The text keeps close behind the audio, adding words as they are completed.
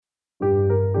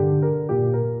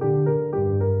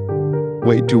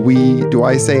Wait, do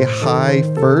I say hi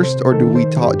first, or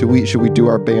should we do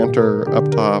our banter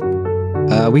up top?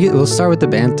 We'll start with the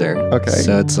banter. Okay.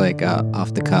 So it's like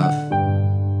off the cuff.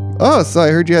 Oh, so I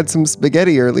heard you had some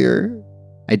spaghetti earlier.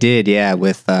 I did, yeah,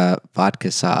 with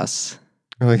vodka sauce.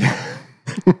 Oh, yeah.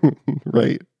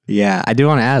 Right. Yeah, I do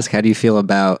want to ask, how do you feel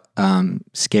about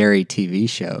scary TV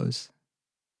shows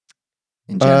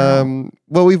in general?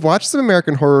 Well, we've watched some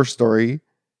American Horror Story,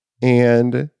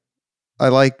 and I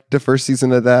liked the first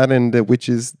season of that and the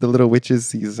Little Witches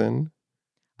season.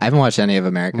 I haven't watched any of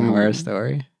American Horror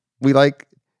Story.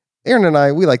 Erin and I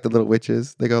like the Little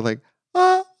Witches. They go like,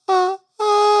 ah, ah,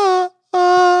 ah,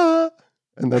 ah.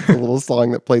 And that's a little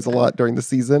song that plays a lot during the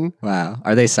season. Wow.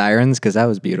 Are they sirens? Because that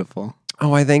was beautiful.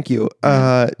 Oh, I thank you.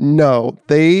 No,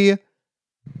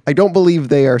 I don't believe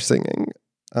they are singing.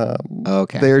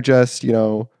 Okay. They're just,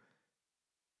 Emma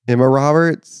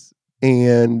Roberts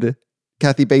and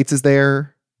Kathy Bates is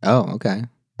there. Oh, okay.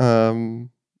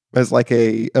 As like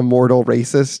a immortal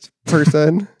racist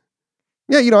person.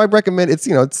 Yeah, I recommend it's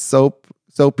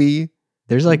soapy.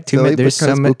 There's like there's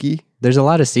spooky. There's a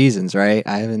lot of seasons, right?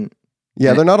 I haven't.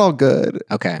 Yeah, they're not all good.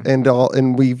 Okay.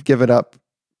 And we've given up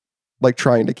like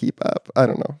trying to keep up. I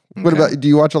don't know. Okay. What about, do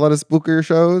you watch a lot of spookier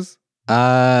shows?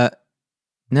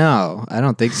 No, I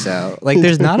don't think so. Like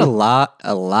there's not a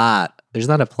lot. There's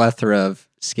not a plethora of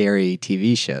scary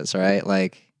TV shows, right?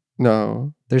 Like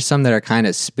no. There's some that are kind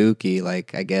of spooky,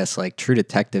 like I guess like True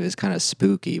Detective is kind of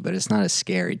spooky, but it's not a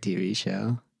scary TV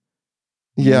show.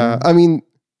 Yeah, I mean,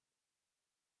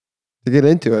 to get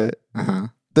into it,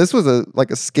 this was a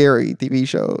scary TV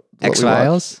show.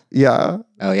 X-Files? Yeah.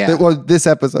 Oh yeah. This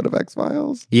episode of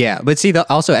X-Files. Yeah, but see,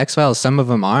 also X-Files, some of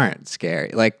them aren't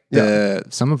scary. Like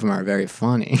some of them are very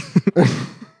funny.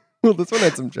 Well, this one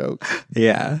had some jokes.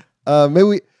 Yeah.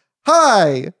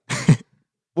 Hi.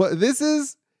 Well, this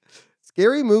is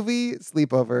Scary Movie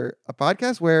Sleepover, a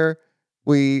podcast where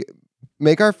we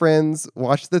make our friends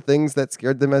watch the things that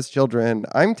scared them as children.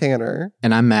 I'm Tanner.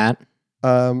 And I'm Matt.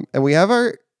 And we have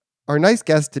our nice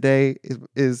guest today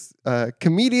is a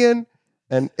comedian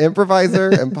and improviser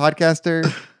and podcaster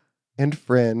and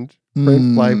friend,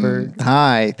 Brent Flyberg.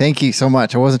 Hi, thank you so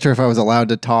much. I wasn't sure if I was allowed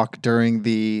to talk during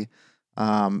the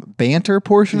banter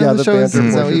portion of the show.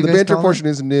 The banter portion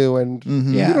is new, and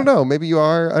I don't know. Maybe you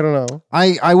are. I don't know.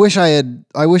 I wish I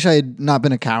had not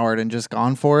been a coward and just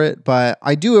gone for it. But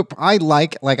I do. I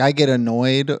get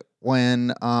annoyed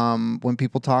when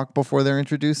people talk before they're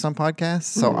introduced on podcasts.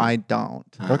 So I don't.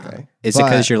 Okay. Is it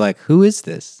because you're like, who is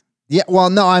this? Yeah. Well,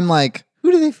 no. I'm like,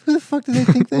 who the fuck do they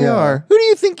think they are? Who do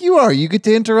you think you are? You get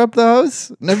to interrupt the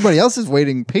host, and everybody else is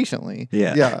waiting patiently.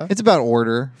 Yeah. It's about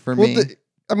order for me.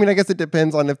 I guess it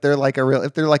depends on if they're like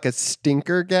a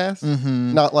stinker guest,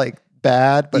 not like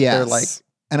bad, but they're like,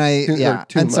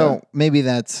 so maybe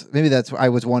that's I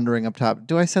was wondering up top.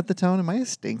 Do I set the tone? Am I a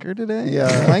stinker today? Yeah,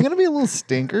 am I going to be a little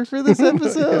stinker for this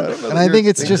episode? And I think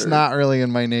it's just not really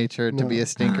in my nature to be a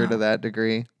stinker to that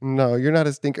degree. No, you're not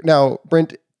a stinker. Now,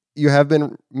 Brent, you have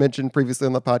been mentioned previously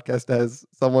on the podcast as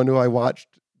someone who I watched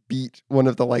beat one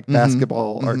of the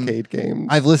basketball arcade games.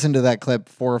 I've listened to that clip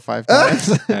 4 or 5 times.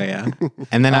 Oh yeah.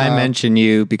 And then I mentioned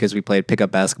you because we played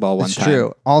pickup basketball one time.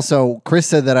 True. Also, Chris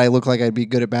said that I look like I'd be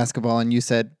good at basketball, and you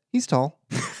said he's tall.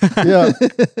 Yeah.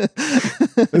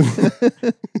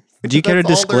 Do you care to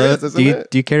disclose? Do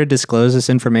you care to disclose this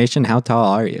information? How tall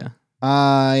are you?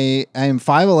 I am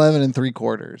 5'11" and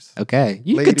 3/4. Okay,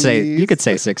 you could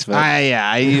say 6 foot.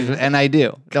 And I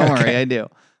do. Don't worry, I do.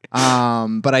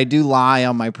 But I do lie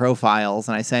on my profiles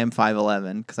and I say I'm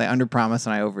 5'11" because I underpromise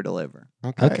and I overdeliver.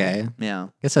 Okay. Yeah.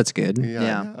 Guess that's good.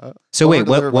 Yeah. So wait,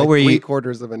 what were you?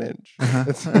 3/4 of an inch.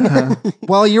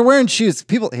 Well, you're wearing shoes.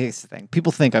 Here's the thing.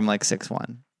 People think I'm like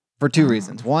 6'1" for 2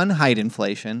 reasons. 1, height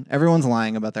inflation. Everyone's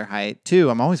lying about their height. 2,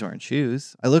 I'm always wearing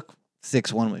shoes. I look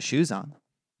 6'1" with shoes on.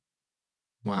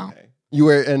 Wow. Okay.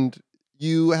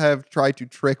 You have tried to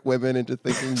trick women into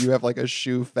thinking you have like a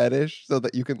shoe fetish so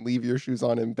that you can leave your shoes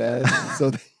on in bed so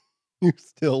that you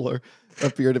still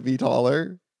appear to be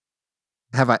taller.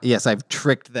 Have I? Yes, I've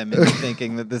tricked them into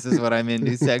thinking that this is what I'm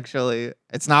into sexually.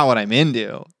 It's not what I'm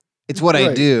into. It's what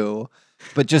I do,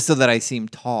 but just so that I seem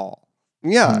tall.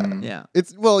 Yeah. Yeah.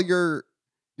 You're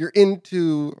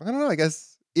into, I don't know, I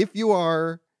guess if you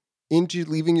are into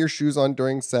leaving your shoes on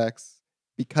during sex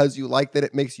because you like that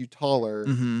it makes you taller,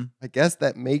 I guess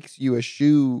that makes you a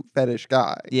shoe fetish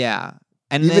guy. Yeah.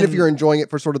 And even if you're enjoying it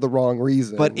for sort of the wrong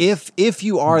reason. But if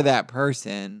you are that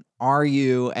person, are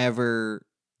you ever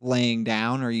laying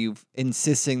down, or are you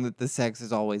insisting that the sex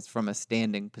is always from a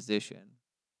standing position?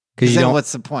 Because then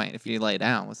what's the point? If you lay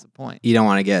down, what's the point? you don't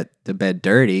want to get the bed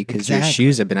dirty because your Exactly.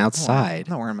 shoes have been I'm outside.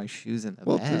 not wearing my shoes in the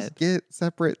Well, bed. just get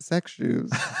separate sex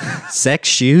shoes. Sex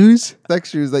shoes? Sex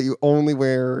shoes that you only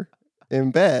wear in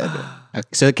bed.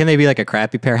 So can they be like a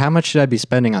crappy pair? How much should I be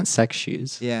spending on sex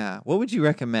shoes? Yeah. What would you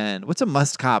recommend? What's a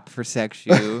must cop for sex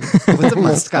shoe? What's a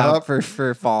must cop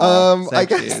for fall? I sex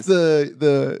guess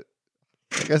shoes?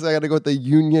 I guess I got to go with the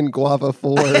Union Guava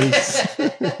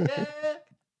 4s.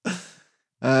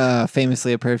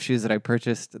 Famously a pair of shoes that I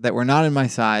purchased that were not in my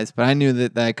size, but I knew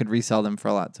that I could resell them for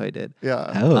a lot, so I did.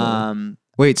 Yeah. Oh.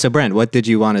 Wait, so Brent, what did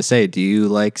you want to say? Do you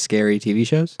like scary TV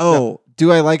shows?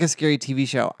 Do I like a scary TV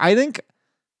show? I think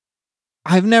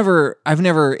I've never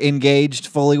engaged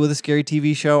fully with a scary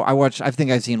TV show. I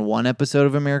think I've seen one episode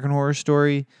of American Horror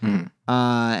Story, and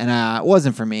it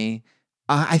wasn't for me.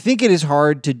 I think it is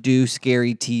hard to do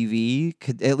scary TV,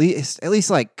 at least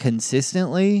like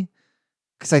consistently,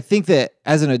 because I think that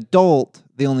as an adult,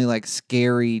 the only like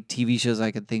scary TV shows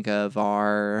I could think of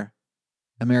are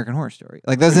American Horror Story.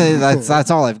 Like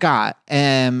that's all I've got.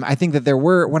 And I think that there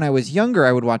were, when I was younger,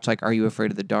 I would watch like Are You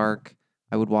Afraid of the Dark?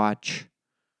 I would watch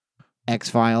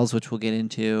X-Files, which we'll get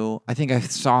into. I think I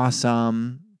saw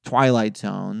some Twilight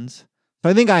Zones. So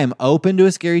I think I am open to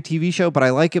a scary TV show, but I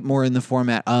like it more in the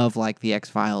format of like the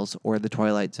X-Files or the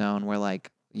Twilight Zone, where like,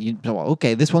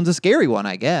 okay, this one's a scary one,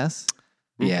 I guess.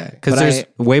 Yeah, because there's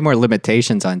way more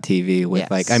limitations on TV with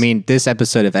this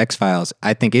episode of X-Files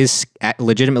I think is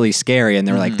legitimately scary, and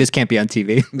they were like, this can't be on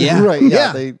TV. Yeah. Right.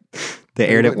 Yeah. They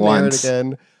aired it once. Air it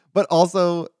again. But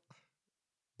also,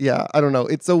 yeah, I don't know.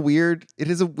 It's so weird. It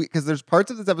is because there's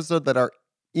parts of this episode that are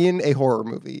in a horror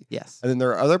movie. Yes. And then there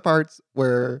are other parts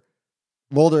where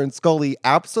Mulder and Scully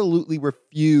absolutely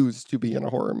refuse to be in a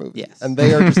horror movie. Yes. And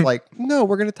they are just like, no,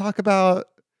 we're going to talk about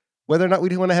whether or not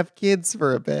we want to have kids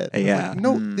for a bit. Yeah. Like,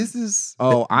 no, this is.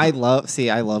 Oh, I love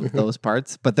those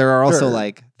parts, but there are also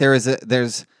like,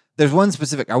 there's one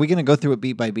specific, are we going to go through it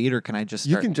beat by beat, or can I just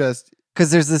start? You can just. Because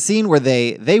there's the scene where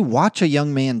they watch a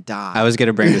young man die. I was going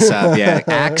to bring this up. Yeah.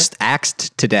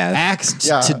 Axed to death. Axed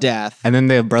Yeah. to death. And then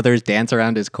the brothers dance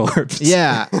around his corpse.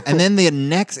 Yeah. And then the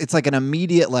next, it's like an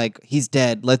immediate, like, he's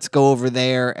dead. Let's go over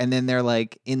there. And then they're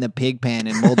like in the pig pen,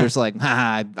 and Mulder's like,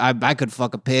 I could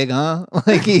fuck a pig, huh?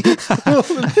 Like he.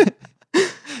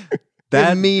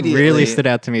 That immediately really stood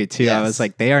out to me too. Yes. I was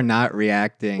like, they are not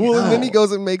reacting. Well, and then he No.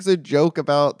 goes and makes a joke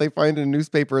about they find a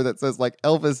newspaper that says like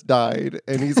Elvis died,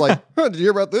 and he's like, did you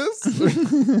hear about this?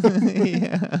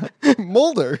 Yeah.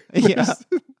 Mulder. Yeah. This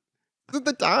is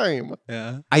the time.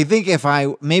 Yeah. I think if I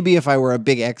were a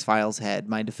big X-Files head,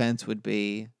 my defense would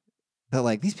be that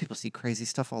like these people see crazy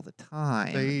stuff all the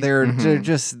time. They're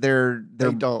just They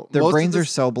don't. their Most of brains the- are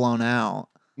so blown out.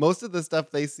 Most of the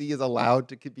stuff they see is allowed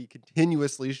to be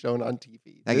continuously shown on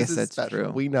TV. I This guess is that's special.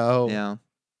 true. We know. Yeah.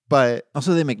 But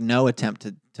Also, they make no attempt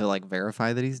to like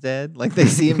verify that he's dead. Like they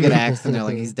see him get axed and they're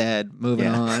like, he's dead. Moving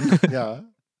Yeah. on. yeah.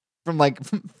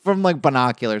 from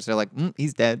binoculars, they're like,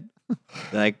 he's dead.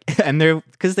 Like, and they're,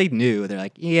 because they knew, they're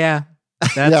like, yeah,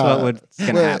 that's Yeah. what's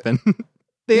going to Well, happen.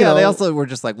 They You know- also were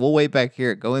just like, we'll wait back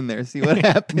here, go in there, see what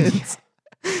happens.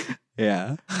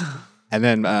 Yeah. And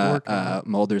then Poor guy.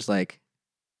 Mulder's like,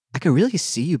 I could really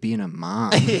see you being a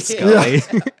mom, Yeah. Scully.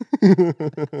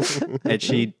 And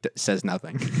she says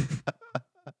nothing.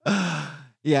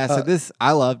 Yeah, so this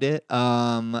I loved it.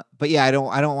 But yeah, I don't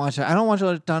watch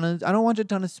a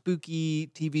ton of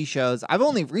spooky TV shows. I've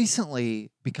only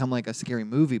recently become like a scary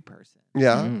movie person.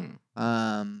 yeah.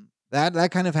 Mm.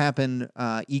 That kind of happened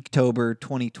Inktober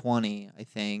 2020, I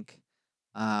think,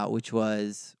 which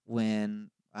was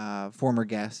when former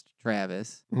guest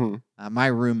Travis, Mhm. my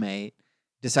roommate,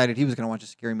 decided he was going to watch a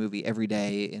scary movie every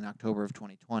day in October of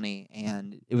 2020,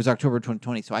 and it was October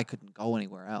 2020, so I couldn't go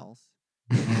anywhere else.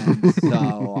 And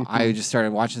so I just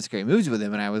started watching scary movies with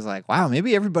him, and I was like, "Wow,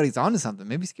 maybe everybody's onto something.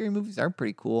 Maybe scary movies are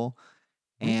pretty cool."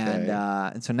 And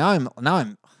Okay. and so now I'm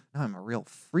a real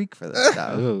freak for this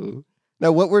stuff. Ooh.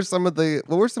 Now, what were some of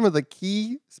the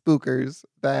key spookers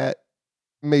that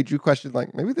made you question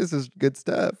like maybe this is good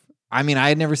stuff? I mean, I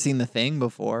had never seen The Thing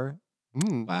before.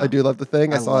 Wow. Wow. I do love The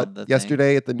Thing. I I saw love it The Thing.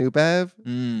 yesterday at the New Bev.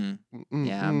 Yeah,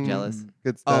 I'm jealous.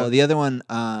 Good stuff. Oh, the other one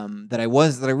that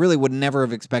I really would never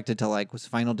have expected to like was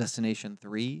Final Destination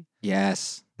 3.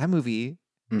 Yes. That movie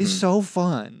Mhm. is so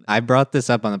fun. I brought this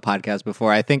up on the podcast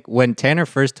before. I think when Tanner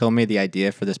first told me the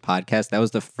idea for this podcast, that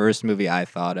was the first movie I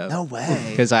thought of. No way.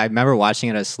 Because I remember watching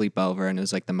it at a sleepover, and it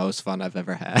was like the most fun I've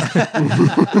ever had.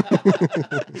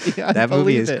 Yeah, I That movie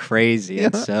believe is it. crazy. Yeah.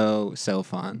 It's so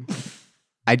fun.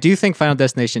 I do think Final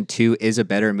Destination 2 is a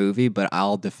better movie, but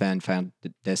I'll defend Final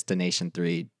Destination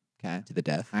 3 Okay. to the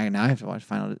death. All right, now I have to watch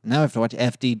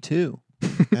FD2.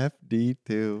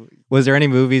 FD2. Was there any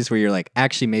movies where you're like,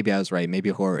 actually, maybe I was right. Maybe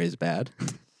horror is bad?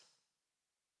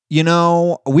 You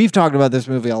know, we've talked about this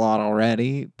movie a lot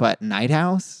already, but Night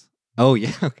House. Oh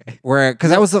yeah, okay.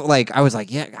 Because I was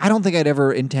like, yeah, I don't think I'd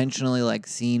ever intentionally like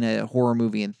seen a horror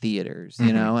movie in theaters,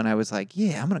 you know. And I was like,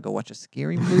 yeah, I'm gonna go watch a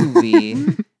scary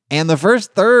movie. And the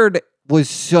first third was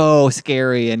so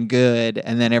scary and good,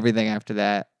 and then everything after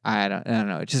that, I don't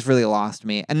know. It just really lost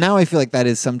me. And now I feel like that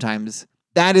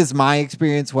is my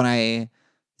experience when I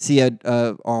see I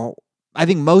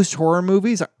think most horror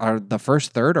movies are the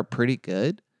first third are pretty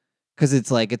good because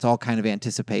it's like it's all kind of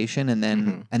anticipation, and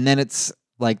then it's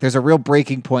like there's a real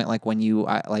breaking point, like when you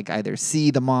like either see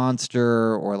the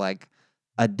monster or like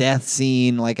a death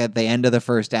scene, like at the end of the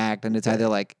first act, and it's either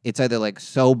like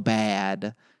so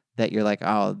bad that you're like,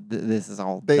 oh, this is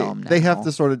all dumb now. They have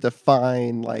to sort of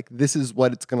define like this is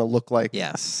what it's going to look like.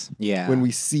 Yes, yeah. When we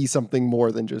see something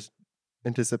more than just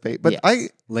anticipate, but yes.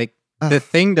 The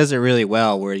Thing does it really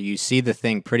well, where you see the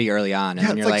Thing pretty early on, and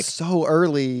then you're like so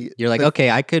early. You're like, okay,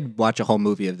 I could watch a whole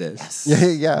movie of this.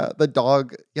 Yes. Yeah. The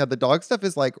dog stuff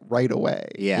is like right away.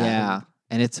 Yeah.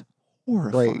 And it's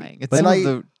horrifying. Great. It's one of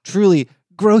the truly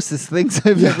grossest things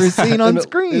I've ever seen on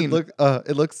screen.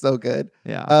 It looks so good.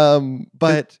 Yeah.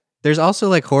 But there's also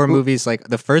like horror movies, like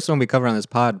the first one we cover on this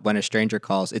pod, When a Stranger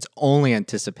Calls. It's only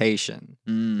anticipation,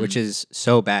 which is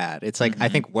so bad. It's like I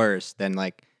think worse than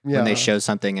like when they show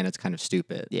something and it's kind of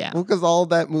stupid. Yeah. Well, because all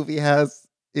that movie has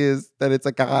is that it's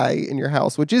a guy in your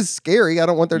house, which is scary. I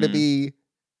don't want there to be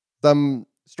some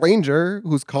stranger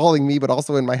who's calling me, but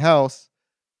also in my house.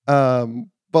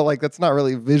 But like that's not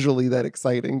really visually that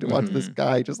exciting to watch this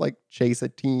guy just like chase a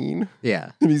teen. Yeah.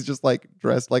 And he's just like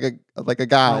dressed like a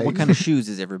guy. Well, what kind of shoes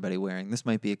is everybody wearing? This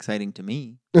might be exciting to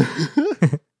me.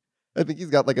 I think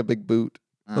he's got like a big boot.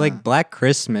 Like Black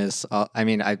Christmas, I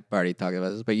mean, I've already talked about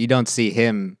this, but you don't see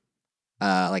him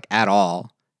like at all.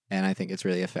 And I think it's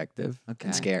really effective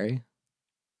and scary.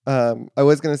 I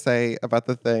was going to say about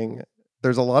The Thing,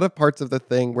 there's a lot of parts of The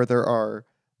Thing where there are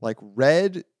like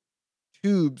red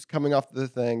tubes coming off the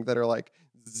thing that are like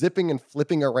zipping and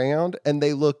flipping around. And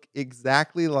they look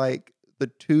exactly like the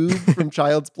tube from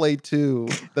Child's Play 2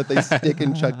 that they stick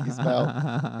in Chucky's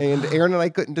mouth. And Erin and I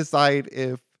couldn't decide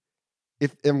if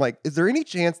I'm like, is there any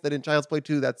chance that in Child's Play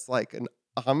 2 that's like an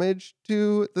homage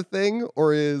to The Thing,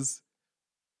 or is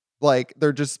like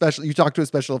they're just special? You talk to a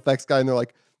special effects guy and they're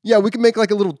like, yeah, we can make like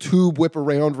a little tube whip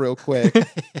around real quick.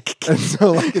 And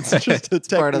so like it's just it's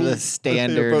part of the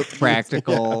standard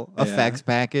practical effects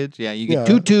package. Yeah, you get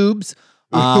 2 tubes,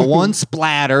 one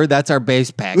splatter. That's our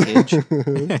base package.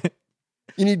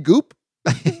 You need goop.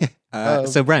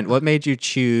 So Brent, what made you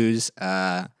choose?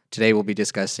 Today we'll be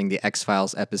discussing the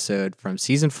X-Files episode from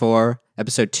season 4,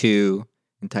 episode 2,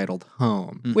 entitled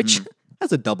Home, which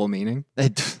has a double meaning.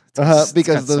 Because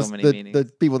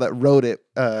the people that wrote it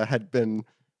had been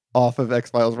off of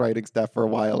X-Files writing staff for a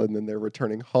while, and then they're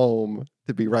returning home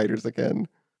to be writers again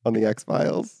on the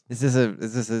X-Files. Is this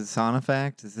a sound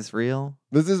effect? Is this real?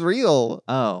 This is real.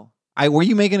 Oh. Were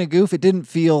you making a goof? It didn't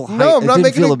feel... No, I'm not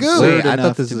making a goof. Wait, I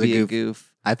thought this was a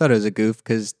goof. I thought it was a goof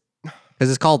because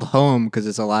it's called Home, because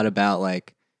it's a lot about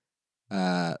like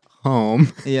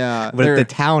home. Yeah. But the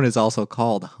town is also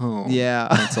called Home. Yeah.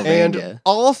 Pennsylvania. And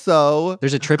also,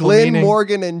 there's a triple Glenn meaning.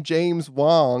 Morgan and James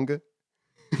Wong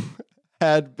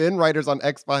had been writers on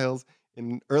X-Files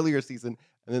in an earlier season,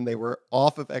 and then they were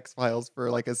off of X-Files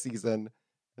for like a season,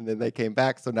 and then they came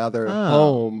back, so now they're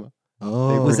home.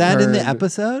 Oh. Was that in the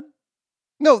episode?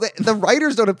 No, the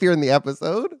writers don't appear in the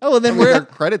episode. Oh, well, then their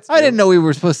credits. I didn't know we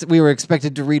were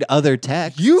expected to read other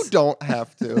texts. You don't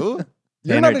have to.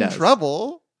 You're not in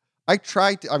trouble. I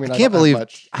tried to. I mean, I can't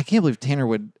believe Tanner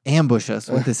would ambush us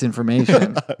with this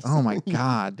information. Oh my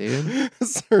god, dude!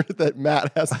 Sir, that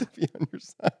Matt has to be on your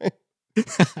side.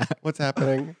 What's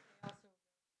happening?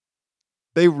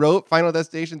 They wrote Final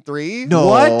Destination 3? No.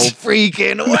 What?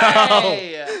 Freaking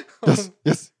way!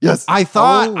 Yes. I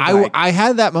thought I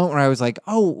had that moment where I was like,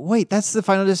 oh, wait, that's the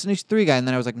Final Destination 3 guy. And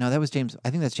then I was like, no, that was James.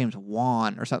 I think that's James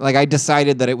Wan or something. Like I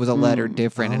decided that it was a letter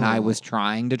different and I was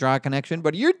trying to draw a connection.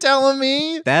 But you're telling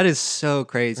me? That is so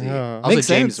crazy. Yeah. Also,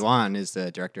 James Wan is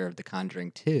the director of The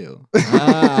Conjuring 2. We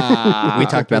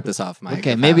talked about this off mic.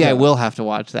 Okay, maybe I will have to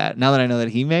watch that now that I know that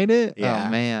he made it. Yeah. Oh,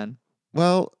 man.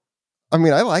 Well, I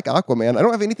mean, I like Aquaman. I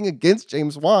don't have anything against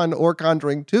James Wan or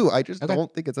Conjuring 2. I just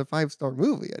don't think it's a 5-star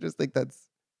movie. I just think that's...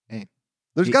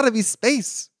 There's got to be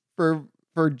space for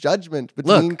judgment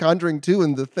between Conjuring 2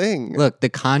 and The Thing. Look, The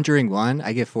Conjuring 1,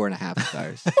 I give 4.5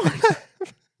 stars.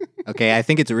 Okay, I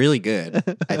think it's really good.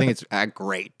 I think it's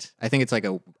great. I think it's like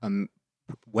a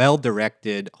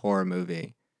well-directed horror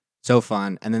movie. So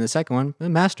fun. And then the second one, a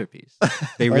masterpiece.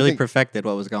 They really perfected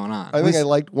what was going on. I think I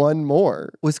liked one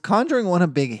more. Was Conjuring 1 a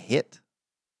big hit?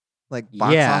 Like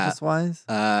box office wise?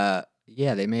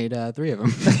 Yeah, they made 3 of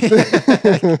them.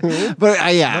 But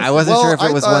I wasn't sure if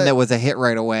it was one that was a hit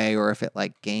right away or if it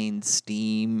like gained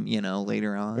steam,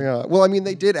 later on. Yeah. Well, I mean,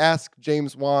 they did ask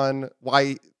James Wan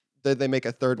why did they make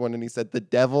a third one, and he said the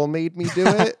devil made me do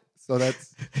it. So that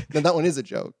one is a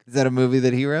joke. Is that a movie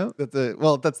that he wrote? That's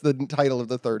the title of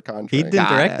the third Conjuring. He didn't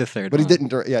direct the third but one. he didn't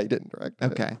direct. Yeah, he didn't direct.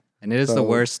 Okay. And it is the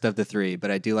worst of the 3,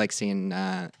 but I do like seeing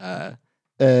Ed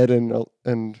and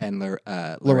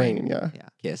Lorraine. Yeah.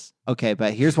 kiss. Okay,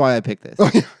 but here's why I picked this.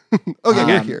 Okay,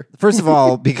 you're here. First of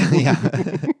all, because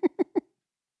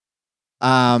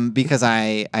because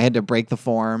I had to break the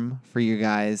form for you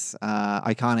guys.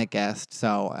 Iconic guest,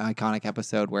 so an iconic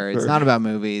episode where it's not about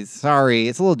movies. Sorry,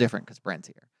 it's a little different because Brent's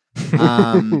here.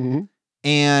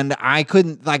 And I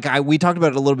couldn't we talked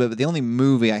about it a little bit, but the only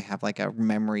movie I have like a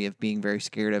memory of being very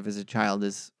scared of as a child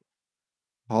is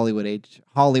Halloween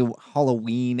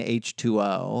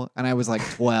H2O, and I was like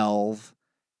 12.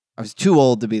 I was too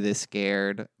old to be this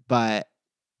scared, but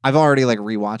I've already like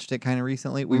rewatched it kind of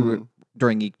recently. We were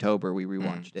during Geektober, we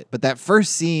rewatched it. But that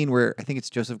first scene where I think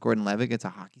it's Joseph Gordon-Levitt gets a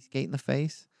hockey skate in the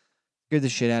face scared the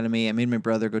shit out of me. I made my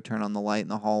brother go turn on the light in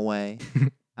the hallway.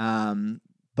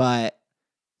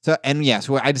 So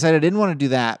I decided I didn't want to do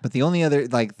that. But the only other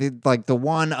the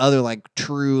one other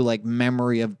true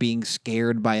memory of being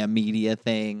scared by a media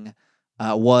thing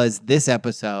was this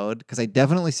episode, because I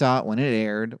definitely saw it when it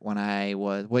aired when I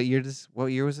was what year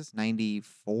was this?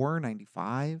 94,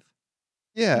 95?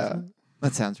 Yeah.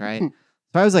 That sounds right.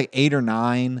 So I was like 8 or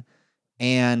 9,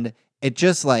 and it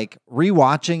just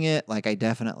rewatching it, I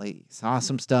definitely saw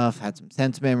some stuff, had some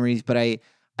sense memories, but I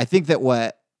think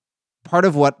that part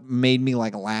of what made me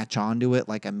latch onto it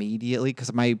immediately,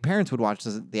 because my parents would watch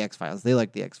the X-Files. They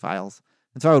liked the X-Files.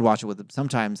 And so I would watch it with them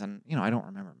sometimes, and I don't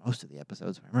remember most of the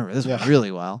episodes, but I remember this one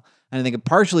really well. And I think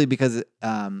partially because,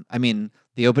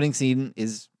 the opening scene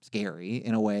is scary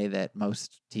in a way that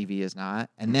most TV is not,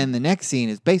 and then the next scene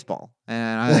is baseball,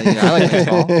 and I like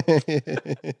baseball.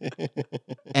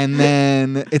 And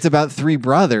then it's about 3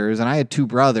 brothers, and I had 2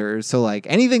 brothers, so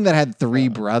anything that had 3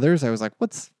 brothers, I was like,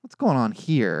 what's going on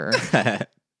here?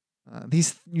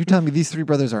 You're telling me these 3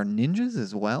 brothers are ninjas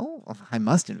as well? I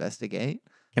must investigate.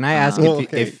 Can I ask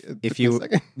if you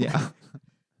Can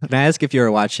I ask if you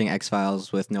were watching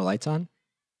X-Files with no lights on?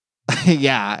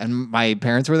 Yeah, and my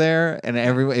parents were there, and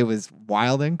it was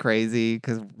wild and crazy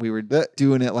because we were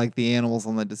doing it like the animals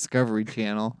on the Discovery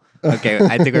Channel. Okay,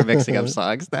 I think we're mixing up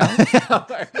songs now.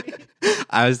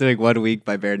 I was doing 1 Week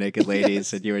by Bare Naked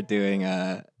Ladies, and you were doing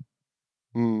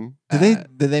Did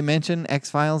they mention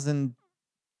X-Files in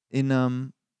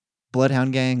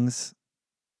Bloodhound Gang's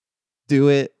 "Do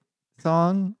It"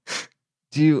 song?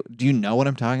 Do you know what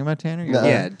I'm talking about, Tanner? No.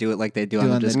 Yeah, do it like they do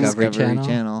on the Discovery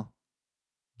Channel.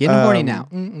 Getting horny now.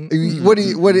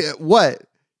 What?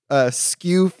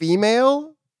 Skew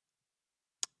female?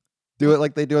 Do it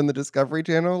like they do on the Discovery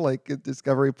Channel, like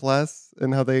Discovery Plus,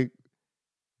 and how they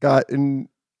got in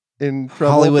trouble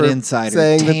Hollywood for Insider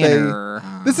saying Tanner.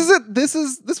 That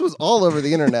this was all over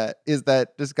the internet. Is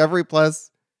that Discovery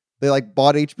Plus? They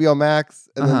bought HBO Max,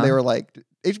 and then they were like,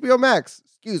 HBO Max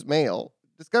skews male,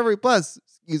 Discovery Plus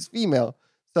skews female.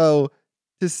 So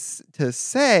to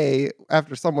say,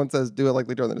 after someone says do it like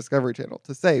they do on the Discovery Channel,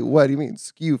 to say, what do you mean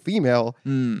skew female?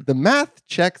 The math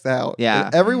checks out. Yeah.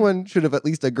 And everyone should have at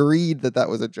least agreed that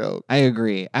was a joke. I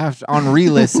agree. On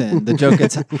re-listen, the joke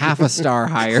gets half a star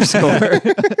higher score.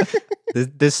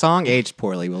 This song aged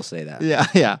poorly, we'll say that.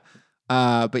 Yeah.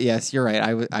 But yes, you're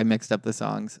right. I mixed up the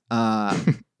songs.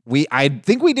 I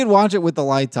think we did watch it with the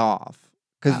lights off.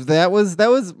 Because that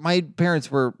was my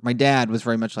dad was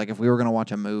very much like, if we were going to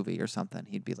watch a movie or something,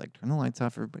 he'd be like, turn the lights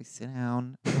off, everybody sit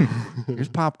down. Here's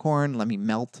popcorn. Let me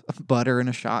melt butter in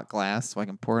a shot glass so I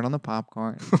can pour it on the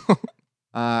popcorn.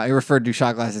 I referred to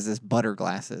shot glasses as butter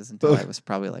glasses until I was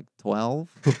probably 12.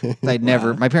 My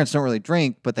parents don't really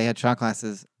drink, but they had shot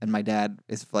glasses, and my dad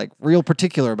is real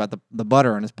particular about the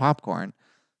butter on his popcorn.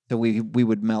 So we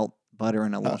would melt butter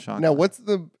in a little shot glass. Now, what's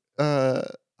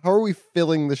how are we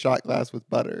filling the shot glass with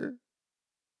butter?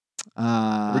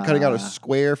 Are we cutting out a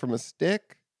square from a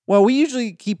stick? Well, we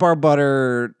usually keep our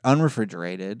butter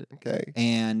unrefrigerated. Okay.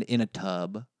 And in a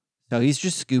tub. So he's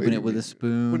just scooping it with a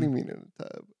spoon. What do you mean in a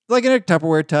tub? Like in a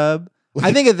Tupperware tub.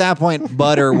 I think at that point,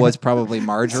 butter was probably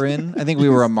margarine. I think we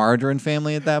were a margarine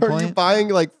family at that point. Are you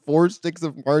buying 4 sticks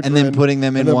of margarine and then putting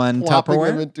them in one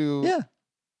Tupperware? Yeah.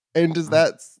 And does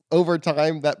that, over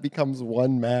time, that becomes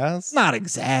one mass? Not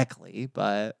exactly,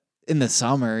 but in the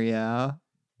summer, yeah.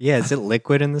 Yeah, is it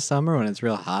liquid in the summer when it's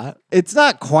real hot? It's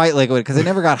not quite liquid because it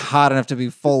never got hot enough to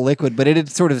be full liquid, but it'd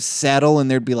sort of settle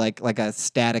and there'd be like a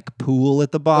static pool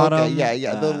at the bottom. Okay,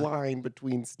 yeah. The line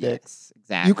between sticks. Yes,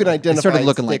 exactly. You can identify. It started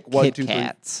looking stick like 1, Kit 2, 3.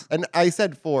 Kats. And I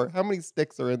said 4. How many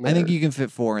sticks are in there? I think you can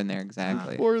fit 4 in there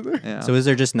exactly. 4 in there. Yeah. So is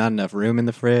there just not enough room in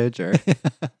the fridge, or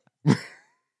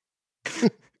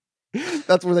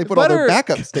That's where they put all their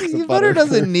backup sticks of butter. Butter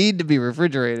doesn't need to be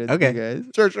refrigerated. Okay.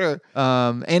 You guys. Sure.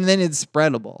 And then it's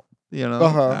spreadable. You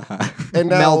know, And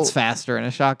now, melts faster in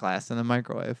a shot glass in the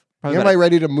microwave. Probably am I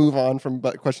ready to move on from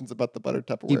questions about the butter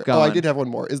Tupperware? Keep Oh, I going. did have one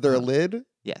more. Is there a lid?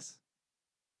 Yes.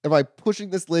 Am I pushing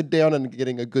this lid down and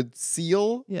getting a good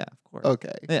seal? Yeah, of course.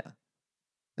 Okay. Yeah.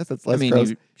 Guess that's less I mean, gross.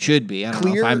 you should be. I don't know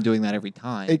if Clear- I'm doing that every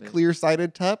time. A but-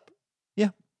 clear-sided tup? Yeah.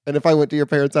 And if I went to your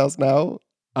parents' house now?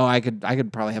 Oh, I could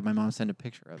probably have my mom send a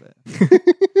picture of it.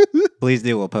 please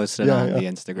do. We'll post it Yeah, on yeah. the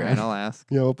Right, Instagram. I'll ask.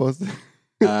 Yeah, we'll post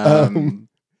it.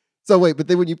 So wait, but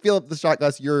then when you fill up the shot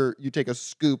glass, you take a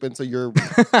scoop, and so you're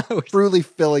truly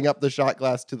filling up the shot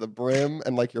glass to the brim,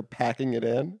 and like you're packing it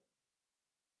in.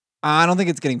 I don't think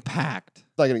it's getting packed.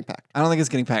 It's not getting packed. I don't think it's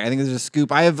getting packed. I think there's a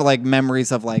scoop. I have like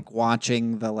memories of like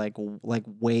watching the like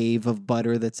wave of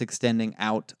butter that's extending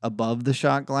out above the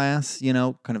shot glass, you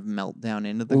know, kind of melt down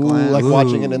into the glass. Like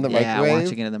watching it in the yeah, microwave.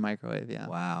 watching it in the microwave, yeah.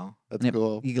 Wow. That's And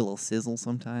cool. You get a little sizzle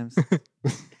sometimes.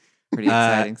 Pretty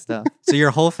exciting stuff. So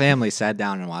your whole family sat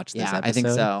down and watched this Yeah,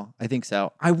 episode? I think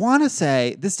so. I want to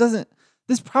say this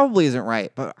probably isn't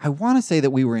right, but I want to say that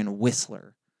we were in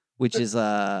Whistler, which is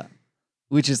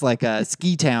like a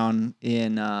ski town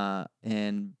in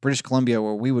British Columbia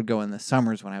where we would go in the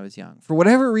summers when I was young. For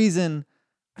whatever reason,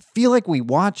 I feel like we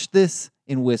watched this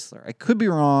in Whistler. I could be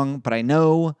wrong, but I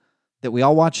know that we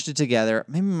all watched it together.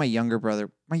 Maybe my younger brother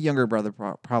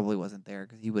probably wasn't there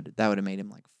because that would have made him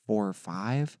like 4 or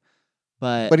 5.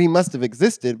 But he must have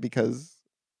existed because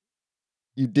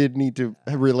you did need to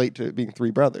relate to it being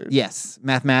 3 brothers. Yes,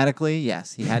 mathematically,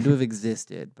 yes, he had to have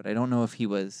existed, but I don't know if he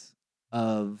was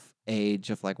of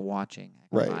age of like watching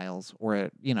X-Files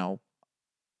or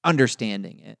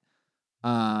understanding it.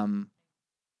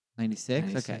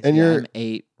 96? Okay. And I'm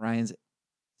 8, Ryan's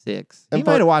 6. And He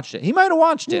might have watched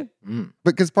it.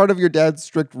 Because part of your dad's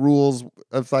strict rules,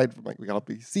 aside from like we all have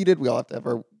to be seated, we all have to have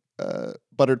our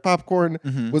buttered popcorn,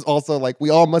 Mhm. was also like we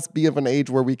all must be of an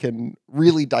age where we can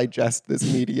really digest this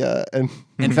media. And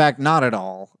In fact, not at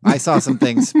all. I saw some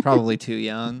things probably too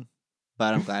young,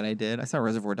 but I'm glad I did. I saw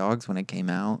Reservoir Dogs when it came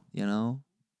out, you know?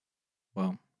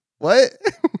 Well, what?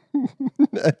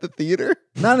 At the theater?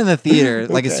 Not in the theater,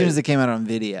 like as Okay. soon as it came out on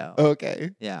video. Okay.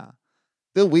 Yeah.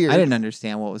 Still weird. I didn't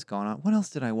understand what was going on. What else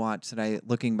did I watch?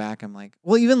 Looking back, I'm like,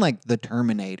 well, even like The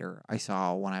Terminator I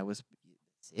saw when I was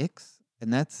 6.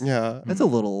 And that's Yeah. a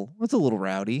little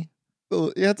rowdy.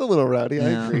 Yeah, it's a little rowdy.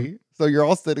 Yeah. I agree. So you're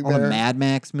all sitting All there. the Mad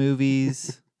Max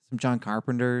movies, some John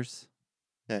Carpenter's.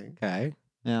 Okay. okay.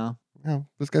 Yeah. Oh,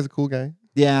 this guy's a cool guy.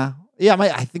 Yeah. Yeah.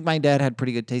 I think my dad had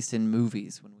pretty good taste in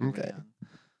movies when we were Okay.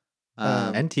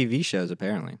 young. And TV shows,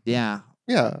 apparently. Yeah.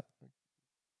 Yeah.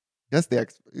 Yes, I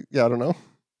don't know.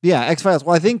 Yeah. X-Files.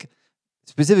 Well, I think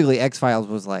specifically X-Files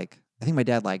was like, I think my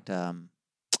dad liked,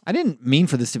 I didn't mean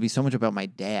for this to be so much about my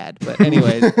dad, but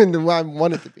anyways. I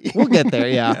want it to be. We'll get there,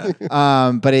 yeah.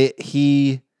 But I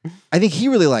think he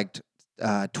really liked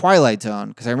Twilight Zone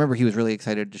because I remember he was really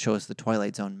excited to show us the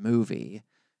Twilight Zone movie,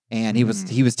 and he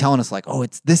was telling us like, oh,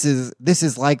 this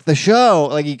is like the show.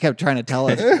 Like he kept trying to tell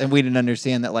us, and we didn't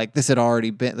understand that like this had already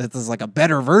been. This is like a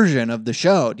better version of the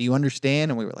show. Do you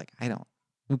understand? And we were like, I don't.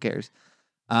 Who cares?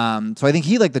 So I think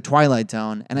he liked the Twilight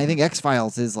Zone, and I think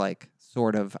X-Files is like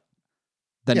sort of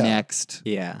the next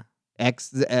Yeah.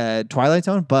 Twilight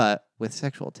Zone, but with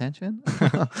sexual tension.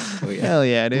 Oh, yeah. Hell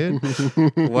yeah, dude.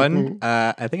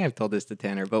 I think I've told this to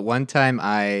Tanner, but one time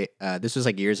this was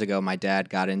like years ago, my dad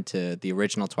got into the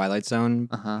original Twilight Zone,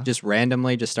 just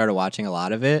randomly just started watching a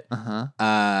lot of it.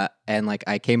 And like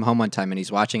I came home one time and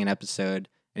he's watching an episode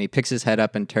and he picks his head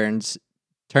up and turns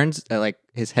like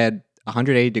his head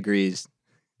 180 degrees.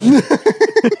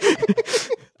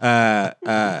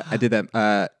 I did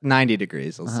that 90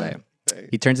 degrees, let's say.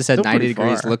 He turns his head Still 90 pretty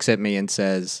degrees, far. looks at me and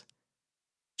says,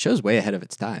 "Show's way ahead of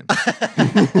its time."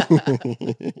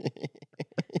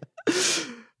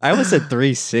 I almost said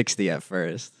 360 at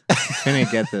first.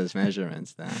 Couldn't get those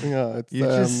measurements down. Yeah,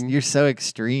 it's You're so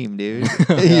extreme, dude.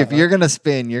 If you're gonna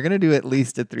spin, you're gonna do at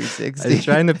least a I 360. was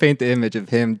trying to paint the image of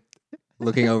him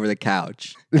looking over the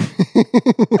couch.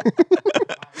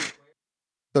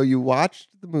 So you watched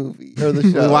the movie or the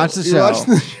show? We watched the You show. watched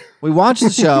the show. We watched the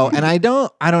show, and I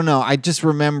don't know. I just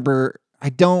remember. I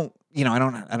don't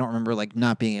remember like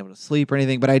not being able to sleep or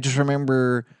anything. But I just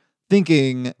remember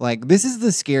thinking like this is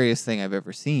the scariest thing I've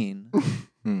ever seen.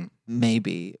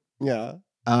 Maybe. Yeah.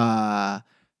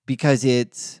 Because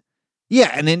it's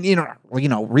and then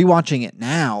rewatching it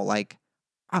now, like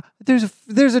there's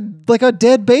a like a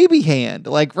dead baby hand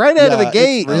like right out of the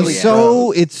gate.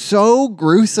 It's so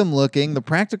gruesome looking. The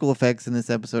practical effects in this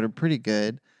episode are pretty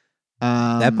good.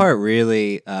 That part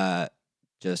really I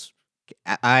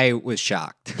was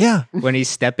shocked. Yeah. When he's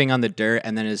stepping on the dirt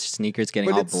and then his sneakers getting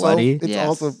all bloody. It's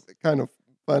also kind of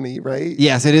funny, right?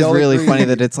 Yes, it is really funny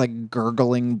that it's like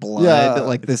gurgling blood,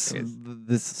 like this.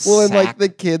 Well, and like the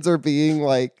kids are being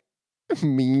like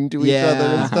mean to each other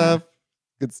and stuff.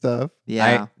 Good stuff.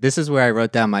 Yeah. This is where I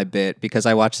wrote down my bit because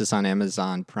I watched this on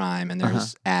Amazon Prime and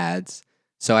there's ads.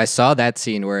 So I saw that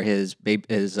scene where his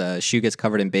shoe gets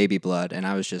covered in baby blood and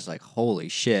I was just like, holy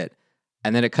shit.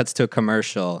 And then it cuts to a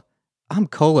commercial. I'm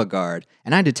Cologuard,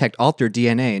 and I detect altered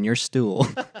DNA in your stool.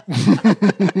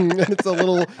 It's a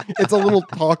little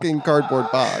talking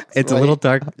cardboard box. It's right? a little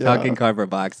talking cardboard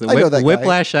box. The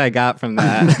whiplash I got from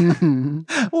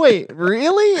that. Wait,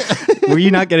 really? Were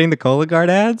you not getting the Cologuard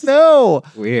ads? No.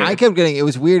 Weird. I kept getting. It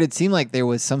was weird. It seemed like there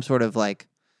was some sort of like,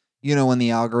 when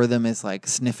the algorithm is like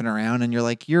sniffing around, and you're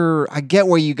like, I get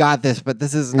where you got this, but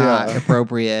this is not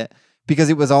appropriate.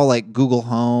 Because it was all like Google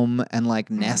Home and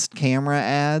like Nest camera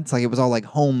ads. Like it was all like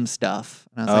home stuff.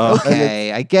 And I was like,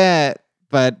 okay, I get,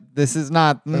 but this is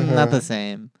not the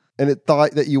same. And it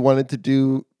thought that you wanted to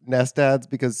do Nest ads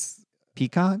because...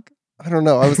 Peacock? I don't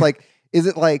know. I was like, is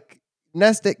it like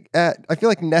Nest... I feel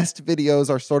like Nest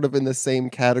videos are sort of in the same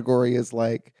category as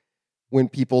like when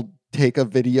people take a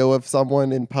video of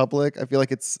someone in public. I feel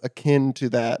like it's akin to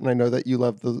that. And I know that you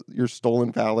love your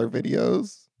Stolen Valor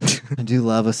videos. I do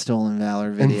love a Stolen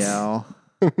Valor video.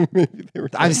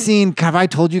 Have I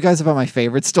told you guys about my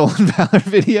favorite Stolen Valor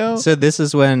video? So this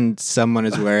is when someone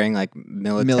is wearing like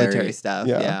military stuff.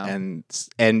 Yeah. And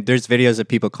there's videos of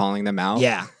people calling them out.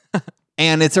 Yeah.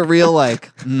 And it's a real like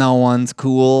no one's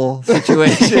cool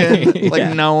situation.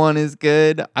 Like no one is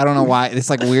good. I don't know why.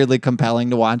 It's like weirdly compelling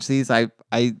to watch these. I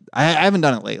haven't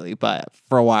done it lately, but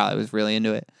for a while I was really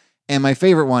into it. And my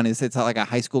favorite one is it's like a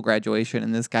high school graduation,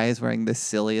 and this guy is wearing the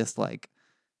silliest like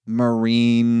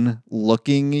Marine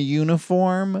looking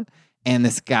uniform, and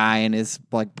this guy and his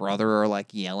like brother are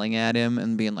like yelling at him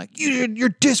and being like, "You're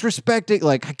disrespecting!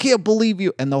 Like I can't believe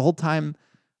you!" And the whole time,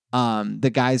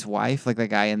 the guy's wife, like the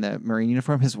guy in the Marine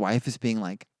uniform, his wife is being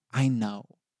like, "I know,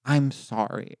 I'm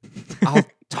sorry. I'll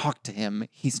talk to him.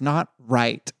 He's not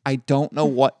right. I don't know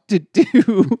what to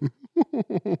do."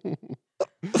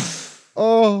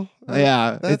 Oh,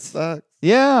 yeah, that sucks.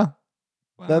 Yeah,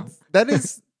 Wow.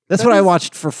 That's what I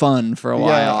watched for fun for a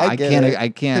while. I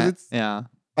can't. Yeah,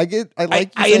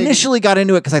 I initially got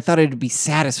into it because I thought it'd be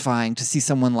satisfying to see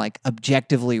someone like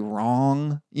objectively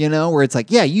wrong, where it's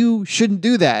like, yeah, you shouldn't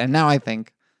do that. And now I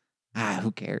think,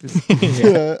 who cares?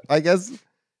 I guess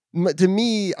to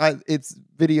me, it's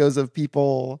videos of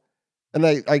people. And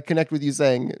I connect with you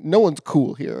saying, no one's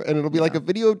cool here. And it'll be like a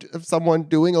video of someone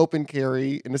doing open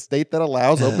carry in a state that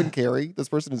allows open carry. This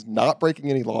person is not breaking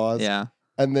any laws. Yeah.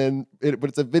 And then, but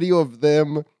it's a video of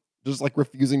them just like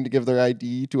refusing to give their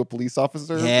ID to a police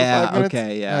officer for 5 minutes.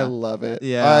 Okay, yeah. I love it.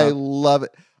 Yeah. I love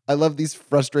it. I love these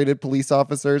frustrated police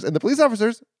officers. And the police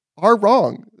officers are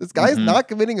wrong. This guy is not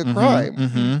committing a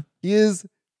crime. He is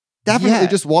definitely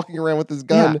just walking around with his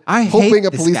gun, hoping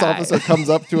a police officer comes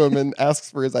up to him and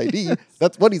asks for his ID.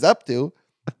 That's what he's up to.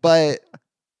 But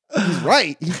he's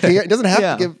right. He doesn't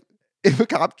have to give. If a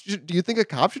cop, do you think a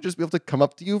cop should just be able to come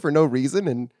up to you for no reason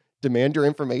and demand your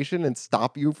information and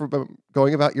stop you from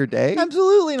going about your day?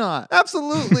 Absolutely not.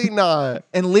 Absolutely not.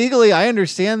 And legally, I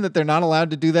understand that they're not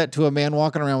allowed to do that to a man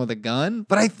walking around with a gun,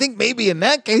 but I think maybe in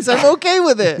that case, I'm okay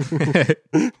with it.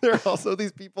 There are also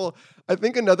these people. I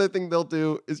think another thing they'll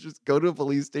do is just go to a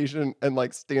police station and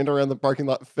like stand around the parking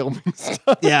lot filming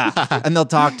stuff. Yeah. And they'll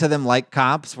talk to them like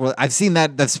cops. Well, I've seen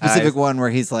the specific one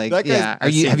where he's like,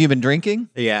 have you been drinking?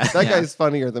 Yeah. That guy's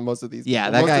funnier than most of these people.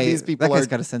 Yeah, most of these people guy's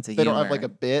got a sense of they humor. don't have like a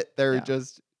bit. They're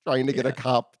just trying to get a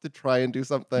cop to try and do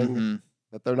something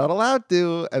that they're not allowed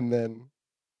to, and then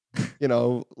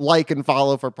like and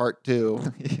follow for part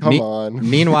 2. Come on.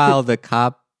 Meanwhile, the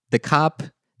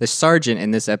sergeant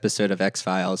in this episode of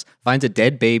X-Files finds a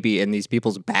dead baby in these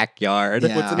people's backyard,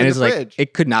 Yeah. and is like,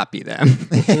 it could not be them.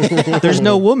 There's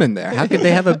no woman there. How could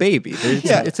they have a baby?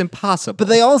 It's impossible. But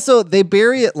they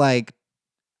bury it like.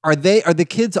 Are the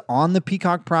kids on the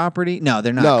Peacock property? No,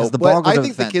 they're not. No, the but I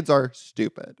think the kids are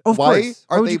stupid. Of Why course.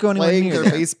 are Why would they you go anywhere playing near their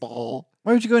there? baseball?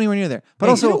 Why would you go anywhere near there? But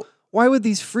also, why would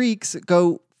these freaks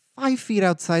go 5 feet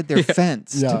outside their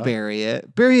fence to bury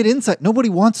it. Bury it inside. Nobody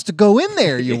wants to go in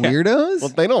there, you weirdos. Well,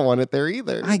 they don't want it there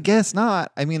either. I guess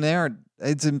not. I mean,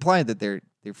 it's implied that they're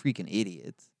freaking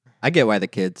idiots. I get why the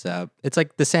kids. It's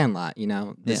like the Sandlot, you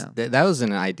know. That was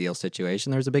an ideal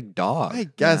situation. There was a big dog. I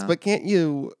guess, but can't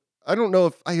you? I don't know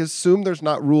if I assume there's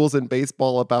not rules in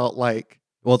baseball about like.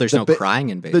 Well, there's no crying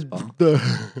in baseball.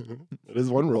 That is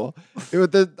one rule.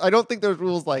 I don't think there's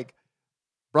rules like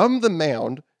from the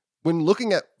mound when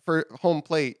looking at for home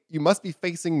plate, you must be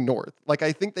facing north. Like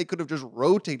I think they could have just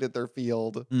rotated their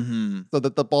field so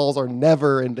that the balls are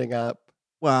never ending up.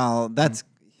 Well, the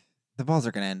balls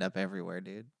are going to end up everywhere,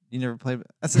 dude. You never played.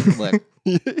 Look,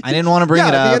 I didn't want to bring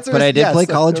it up, but I did play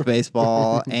college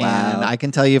baseball, and I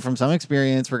can tell you from some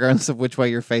experience, regardless of which way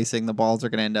you're facing, the balls are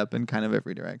going to end up in kind of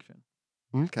every direction.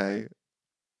 Okay.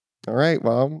 All right.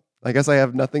 Well, I guess I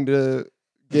have nothing to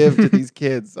give to these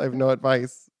kids. I have no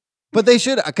advice. But they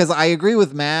should, because I agree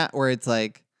with Matt, where it's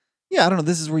like, yeah, I don't know,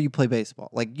 this is where you play baseball.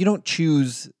 Like, you don't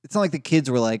choose. It's not like the kids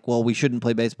were like, well, we shouldn't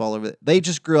play baseball over there. They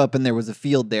just grew up and there was a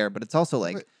field there, but it's also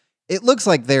like, it looks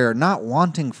like they're not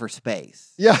wanting for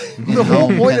space. Yeah. The whole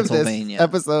point of this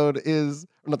episode is,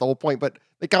 not the whole point, but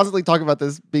they constantly talk about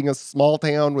this being a small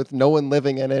town with no one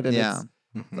living in it. And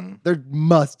there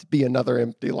must be another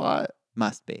empty lot.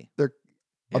 Must be.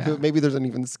 Maybe there's an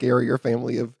even scarier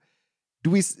family of,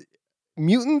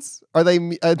 mutants? Are they,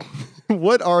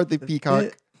 what are the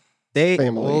peacock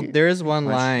family? Well, there is one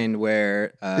line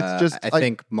where I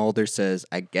think Mulder says,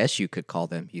 I guess you could call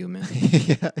them human.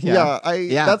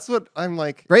 That's what I'm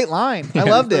like. Great line. I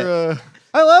loved it.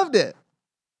 I loved it.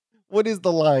 What is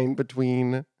the line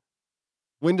between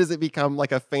when does it become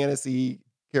like a fantasy,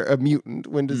 a mutant?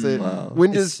 When does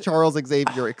when does Charles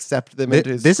Xavier accept them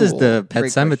into his This school? is the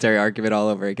Pet Cemetery argument all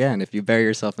over again. If you bury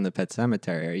yourself in the Pet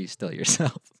Cemetery, are you still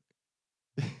yourself?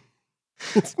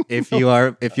 If you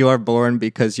are born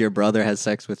because your brother has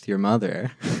sex with your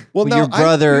mother, your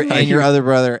brother and your other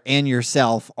brother and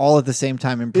yourself all at the same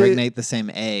time impregnate the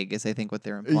same egg is I think what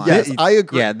they're implying. Yes, I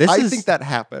agree. Yeah, I think that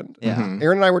happened. Yeah.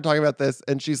 Erin and I were talking about this,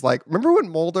 and she's like, "Remember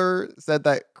when Mulder said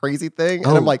that crazy thing?"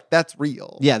 And I'm like, "That's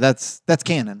real. Yeah, that's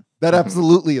canon. That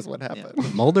absolutely is what happened." Yeah.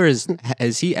 Mulder is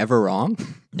he ever wrong?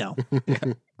 No,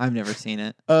 I've never seen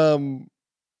it.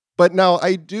 But now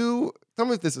I do. Some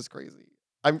of this is crazy.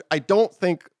 I don't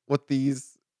think what the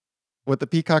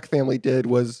Peacock family did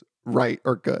was right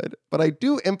or good, but I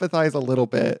do empathize a little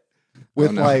bit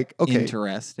with like, okay,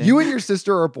 interesting. You and your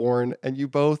sister are born, and you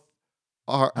both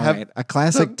have a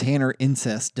classic Tanner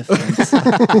incest defense.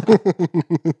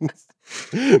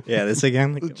 Yeah, this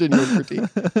again, like, genuine critique.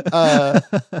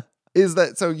 Is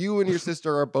that so? You and your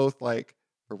sister are both like,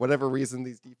 for whatever reason,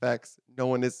 these defects. No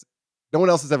one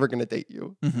else is ever going to date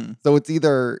you. Mm-hmm. So it's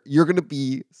either you're going to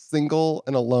be single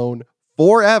and alone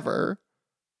forever,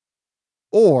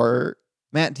 or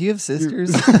Matt, do you have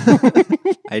sisters?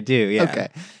 I do. Yeah. Okay.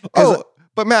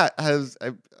 But Matt has.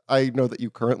 I know that you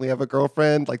currently have a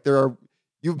girlfriend. Like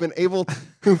you've been able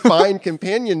to find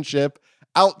companionship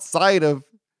outside of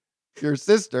your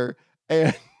sister,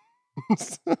 and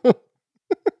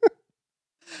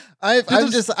I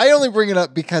only bring it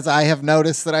up because I have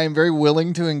noticed that I am very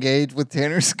willing to engage with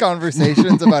Tanner's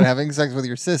conversations about having sex with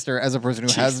your sister as a person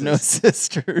who has no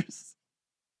sisters.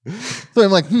 So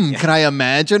I'm like, can I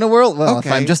imagine a world? Well,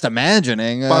 if I'm just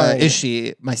imagining,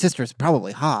 my sister's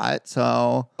probably hot,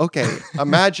 so. Okay,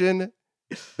 imagine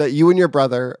that you and your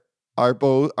brother are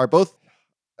both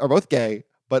gay,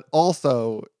 but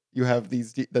also you have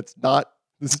these,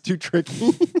 this is too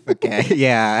tricky. Okay.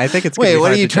 Yeah, I think it's. Wait,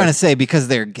 what are you trying to say? Because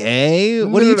they're gay?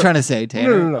 What are you trying to say,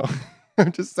 Tanner? No.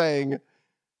 I'm just saying.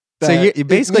 So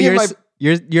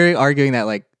you're arguing that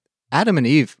like Adam and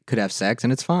Eve could have sex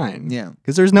and it's fine. Yeah,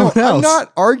 because there's no one else. I'm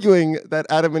not arguing that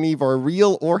Adam and Eve are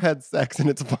real or had sex and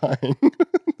it's fine.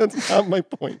 That's not my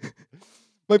point.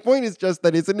 My point is just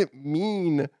that isn't it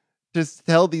mean to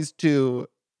tell these two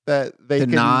that they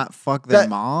can not fuck their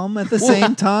mom at the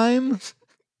same time?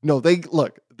 No, they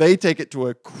take it to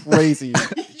a crazy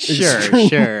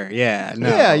Sure. Yeah. No.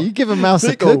 Yeah, you give a mouse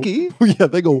a cookie. Yeah,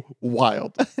 they go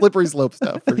wild. Slippery slope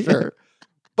stuff for sure.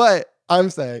 But I'm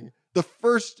saying the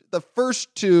first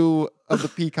two of the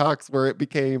peacocks where it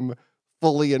became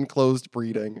fully enclosed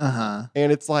breeding.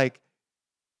 And it's like,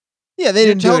 yeah, they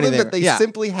didn't tell do them anything. that they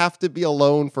simply have to be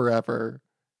alone forever.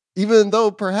 Even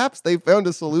though perhaps they found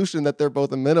a solution that they're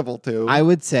both amenable to. I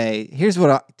would say, here's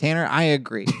what Tanner, I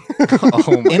agree.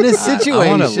 In a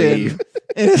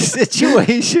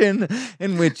situation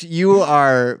in which you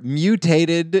are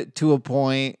mutated to a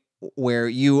point where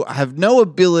you have no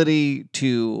ability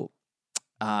to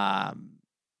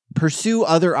pursue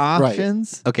other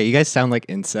options. Okay, you guys sound like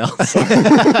incels.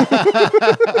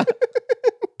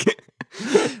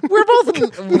 We're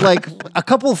both like a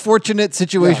couple fortunate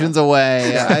situations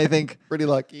away. I think pretty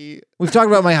lucky. We've talked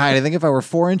about my height. I think if I were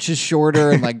 4 inches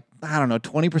shorter and like, I don't know,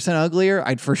 20% uglier,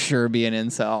 I'd for sure be an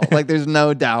incel. Like there's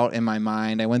no doubt in my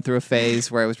mind. I went through a phase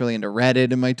where I was really into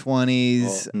Reddit in my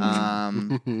 20s.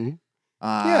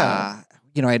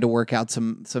 You know, I had to work out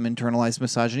some internalized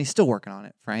misogyny. Still working on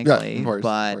it, frankly. Yeah, of course,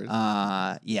 but of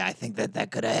course. yeah, I think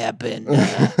that could have happened.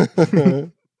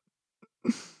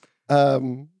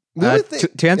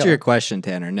 To answer your question,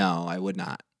 Tanner, no, I would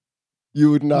not.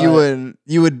 You would not.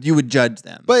 You would judge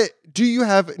them. But do you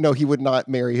have? No, he would not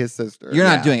marry his sister. You're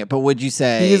not doing it. But would you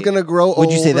say he is going to grow old?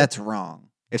 Would you say that's wrong?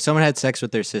 If someone had sex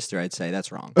with their sister, I'd say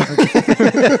that's wrong.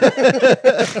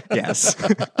 Yes.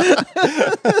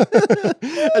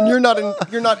 And you're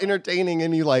not entertaining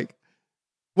any like.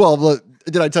 Well, look,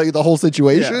 did I tell you the whole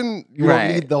situation? Yeah. You right.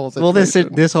 won't need the whole situation.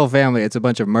 Well, this whole family, it's a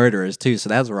bunch of murderers too, so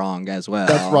that's wrong as well.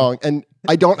 That's wrong, and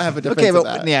I don't have a defense okay, of but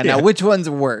that. yeah, now which one's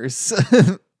worse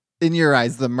in your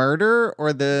eyes, the murder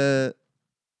or the?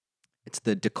 It's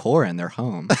the decor in their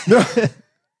home. I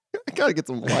gotta get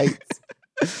some lights.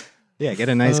 Yeah, get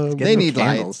a nice. They need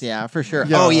candles. lights, yeah, for sure.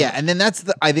 Yeah. Oh yeah, and then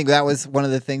I think that was one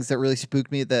of the things that really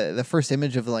spooked me. The first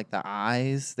image of like the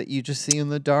eyes that you just see in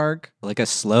the dark, Like a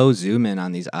slow zoom in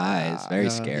on these eyes, very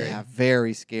scary. Yeah,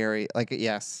 very scary. Like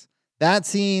yes, that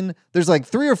scene. There's like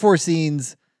 3 or 4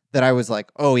 scenes that I was like,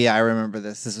 oh yeah, I remember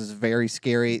this. This was very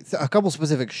scary. A couple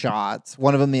specific shots.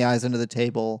 One of them, the eyes under the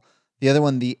table. The other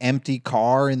one, the empty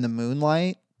car in the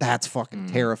moonlight. That's fucking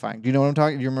terrifying. Do you know what I'm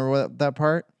talking? Do you remember that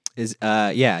part?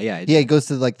 Yeah. He goes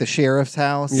to like the sheriff's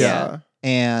house. Yeah.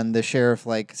 And the sheriff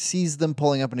like sees them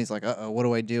pulling up and he's like, uh-oh, what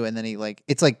do I do? And then he like,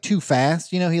 it's like too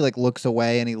fast, you know, he like looks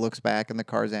away and he looks back and the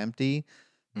car's empty.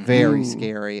 Very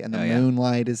scary. And the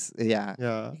moonlight is, Yeah.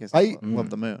 You guys I love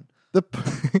the moon.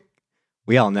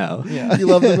 We all know. Yeah. You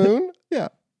love the moon? Yeah.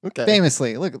 Okay.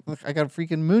 Famously, look, I got a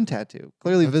freaking moon tattoo.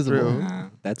 Clearly visible. true.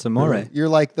 That's amore. You're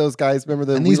like those guys. Remember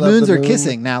the And We these Love moons the are Moon?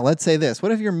 kissing. Now, let's say this.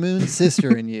 What if your moon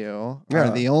sister and you are Yeah.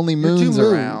 the only You're 2 moons moons.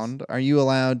 around? Are you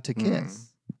allowed to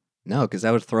kiss? No, because that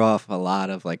would throw off a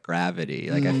lot of like gravity.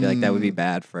 Like I feel like that would be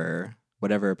bad for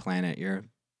whatever planet you're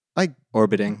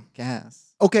orbiting.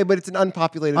 Gas. Okay, but it's an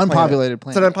unpopulated planet.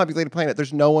 It's an unpopulated planet.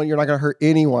 There's no one. You're not going to hurt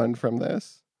anyone from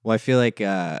this. Well, I feel like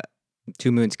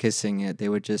 2 moons kissing it, they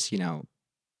would just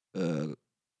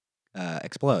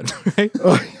explode. Right?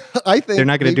 I think they're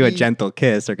not going to do a gentle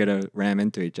kiss. They're going to ram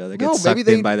into each other. Get sucked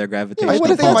in by their gravitation. I What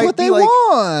think if that's might what they be like-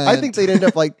 want? I think they'd end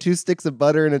up like 2 sticks of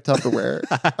butter in a Tupperware.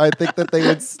 I think that they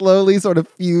would slowly sort of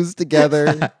fuse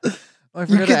together. I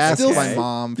forgot to ask still my see-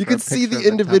 mom. You for a could see picture the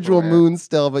of individual Tupperware. moons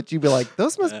still, but you'd be like,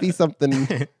 those must be something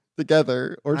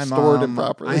together or Hi, stored Mom.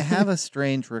 improperly. I have a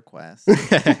strange request.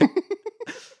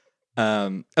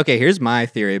 Okay, here's my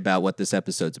theory about what this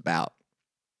episode's about.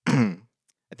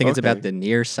 I think it's about the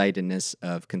nearsightedness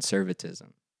of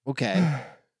conservatism. Okay.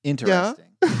 Interesting.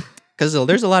 Because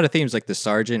there's a lot of themes, like the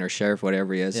sergeant or sheriff,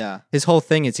 whatever he is. Yeah. His whole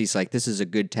thing is he's like, this is a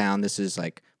good town. This is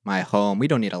like my home. We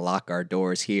don't need to lock our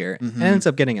doors here. And ends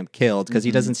up getting him killed because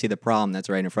he doesn't see the problem that's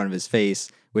right in front of his face,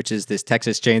 which is this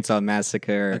Texas Chainsaw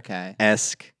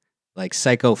Massacre-esque like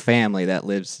psycho family that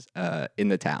lives in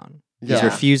the town. Yeah. He's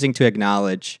refusing to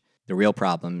acknowledge the real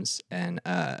problems and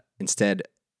instead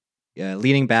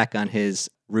leaning back on his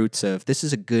roots of this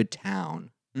is a good town.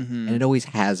 And it always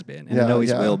has been and it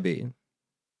always will be.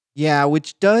 Yeah,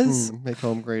 which does make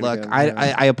home great look. again.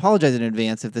 I apologize in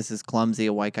advance if this is clumsy,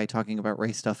 a white guy talking about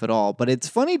race stuff at all. But it's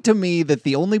funny to me that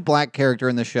the only black character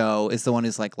in the show is the one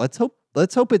who's like, let's hope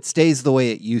it stays the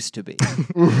way it used to be.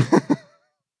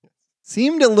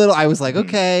 Seemed a little. I was like,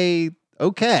 okay.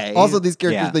 Also, these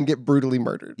characters then get brutally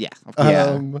murdered.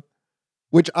 Yeah,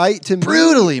 Which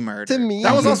brutally murdered. To me,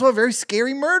 that was also a very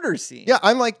scary murder scene. Yeah,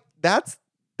 I'm like, that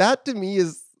to me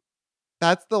is.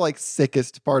 That's the like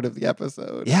sickest part of the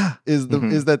episode. Yeah. Is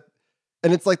that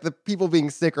and it's like the people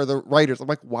being sick are the writers. I'm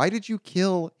like, why did you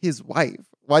kill his wife?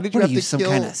 Why did you have to some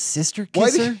kill kind of sister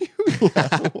kisser?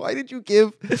 Why did you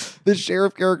give the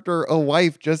sheriff character a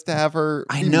wife just to have her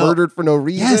be know. murdered for no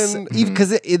reason? Yes,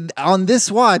 because on this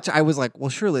watch, I was like,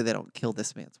 well, surely they don't kill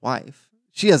this man's wife.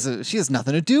 She has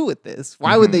nothing to do with this.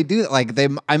 Why would they do that? Like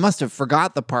I must have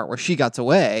forgot the part where she got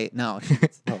away. No,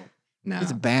 No.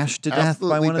 He's bashed to death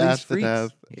by one of these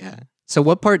freaks. Yeah. So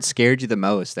what part scared you the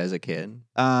most as a kid?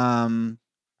 I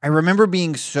remember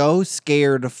being so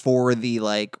scared for the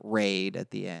like raid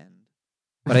at the end.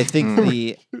 But I think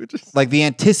the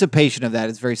anticipation of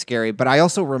that is very scary. But I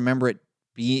also remember it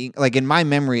being like in my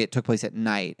memory it took place at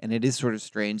night, and it is sort of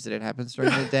strange that it happens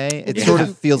during the day. It sort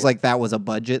of feels like that was a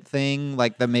budget thing,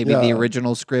 like that maybe the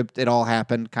original script, it all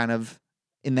happened kind of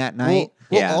in that night.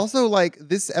 Well, also like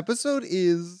this episode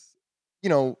is, you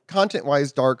know,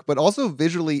 content-wise dark, but also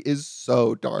visually is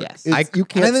so dark. Yes. You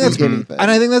can't see anything. And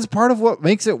I think that's part of what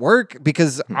makes it work,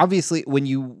 because obviously when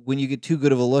you get too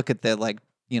good of a look at the, like,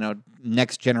 you know,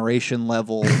 next generation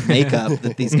level makeup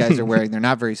that these guys are wearing, they're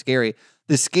not very scary.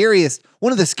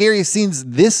 One of the scariest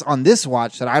scenes on this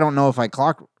watch that I don't know if I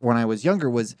clocked when I was younger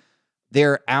was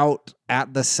they're out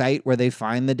at the site where they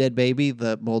find the dead baby,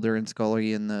 the Mulder and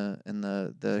Scully and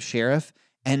the sheriff,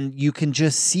 and you can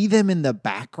just see them in the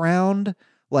background,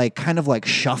 like kind of like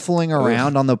shuffling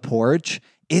around on the porch.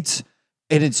 It's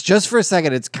just for a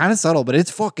second. It's kind of subtle, but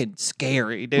it's fucking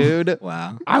scary, dude.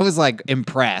 Wow. I was like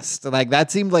impressed. Like that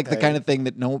seemed like the kind of thing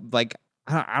that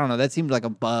I don't know. That seemed like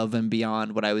above and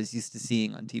beyond what I was used to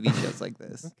seeing on TV shows like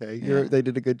this. Okay, they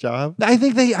did a good job. I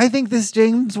think this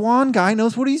James Wan guy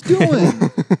knows what he's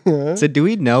doing. So do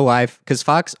we know why? Because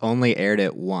Fox only aired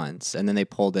it once, and then they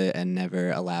pulled it and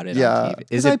never allowed it on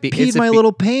TV. I peed my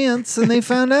little pants, and they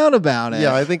found out about it.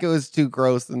 Yeah, I think it was too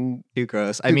gross too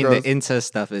gross. I mean, the incest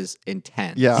stuff is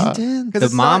intense. Yeah, intense.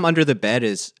 The mom under the bed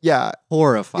is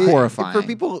horrifying. Horrifying. For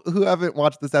people who haven't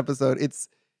watched this episode, it's.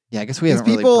 Yeah, I guess we haven't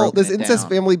really broken this it incest down.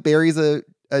 family buries a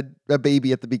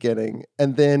baby at the beginning,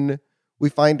 and then we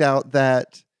find out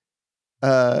that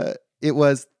it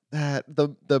was that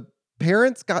the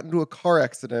parents got into a car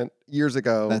accident years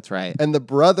ago. That's right. And the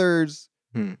brothers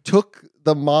took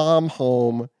the mom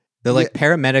home. The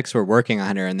paramedics were working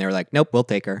on her, and they were like, "Nope, we'll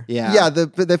take her." Yeah.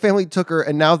 The family took her,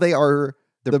 and now they are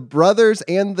the brothers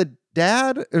and the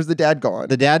dad. Or is the dad gone?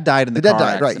 The dad died in the car car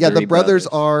accident. Right. accident. Yeah, the brothers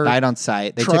are died on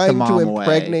site. They trying took the mom to away.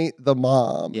 impregnate the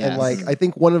mom, Yes. and like I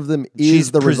think one of them is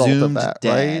She's the result of presumed that,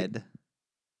 dead.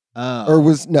 right? Or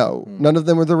was none of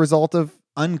them were the result of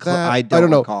Unclear. that? I don't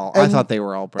know. recall. And, I thought they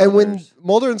were all brothers. And when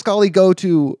Mulder and Scully go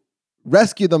to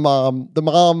rescue the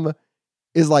mom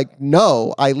is like,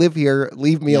 "No, I live here.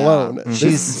 Leave me alone."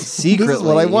 She's secretly this is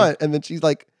what I want. And then she's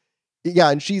like,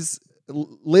 and she's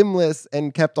limbless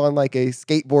and kept on like a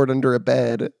skateboard under a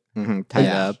bed. Tied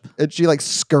up. And she like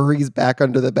scurries back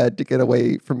under the bed to get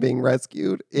away from being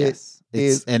rescued. Yes.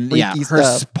 Is and freaky her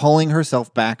stuff. pulling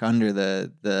herself back under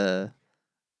the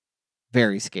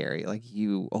very scary. Like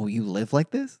you live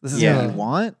like this? This is what you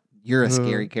want? You're a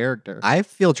scary character. I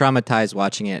feel traumatized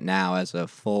watching it now as a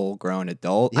full-grown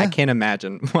adult. I can't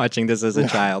imagine watching this as a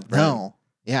child. Bro. No.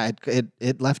 Yeah,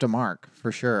 it left a mark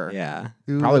for sure. Yeah.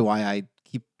 Probably why I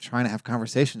keep trying to have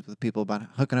conversations with people about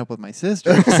hooking up with my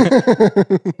sisters.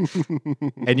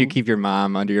 And you keep your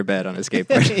mom under your bed on a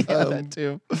skateboard. That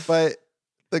too. But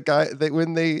the guy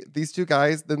these two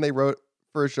guys, then they wrote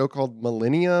for a show called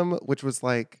Millennium, which was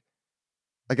like,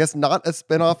 I guess not a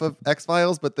spinoff of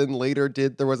X-Files, but then later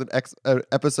there was an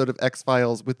episode of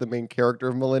X-Files with the main character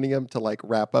of Millennium to like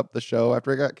wrap up the show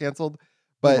after it got canceled.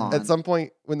 But at some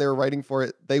point when they were writing for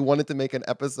it, they wanted to make an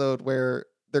episode where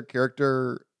their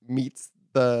character meets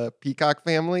the Peacock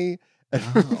family. And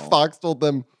Fox told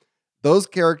them, those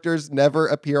characters never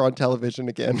appear on television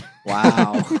again.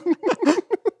 Wow.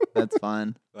 That's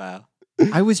fun. Wow.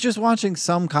 I was just watching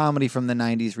some comedy from the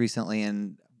 90s recently,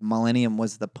 and Millennium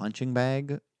was the punching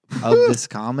bag of this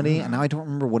comedy. And now I don't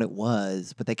remember what it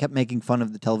was, but they kept making fun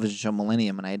of the television show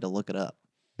Millennium, and I had to look it up.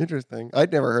 Interesting.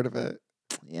 I'd never heard of it.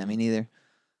 Yeah, me neither.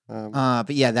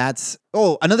 But yeah, that's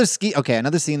another scene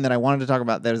that I wanted to talk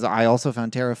about that I also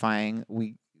found terrifying.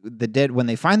 When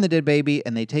they find the dead baby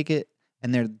and they take it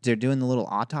and they're doing the little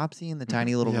autopsy in the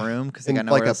tiny little room because they got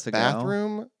nowhere else to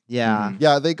bathroom. go. Yeah.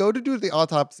 Yeah, they go to do the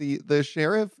autopsy. The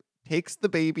sheriff takes the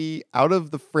baby out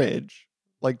of the fridge,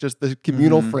 like just the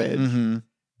communal fridge, and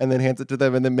then hands it to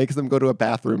them and then makes them go to a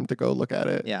bathroom to go look at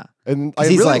it. Yeah. And I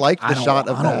really like the shot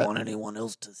of that. I don't want anyone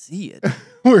else to see it.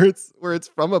 where it's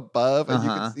from above and you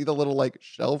can see the little like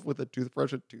shelf with a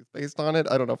toothbrush and toothpaste on it.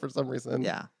 I don't know, for some reason.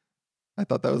 Yeah. I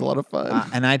thought that was a lot of fun.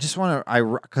 And I just want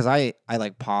to, because I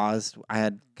like paused. I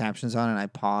had captions on and I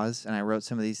paused and I wrote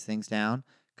some of these things down.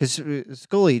 Because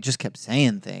Scully just kept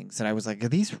saying things, and I was like, "Are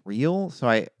these real?" So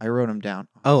I wrote them down.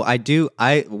 Oh, I do.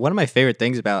 One of my favorite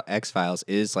things about X-Files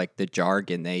is like the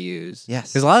jargon they use.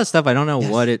 Yes, there's a lot of stuff I don't know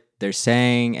what they're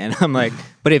saying, and I'm like,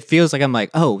 but it feels like I'm like,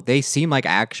 oh, they seem like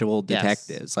actual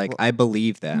detectives. Like I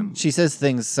believe them. She says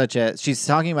things such as she's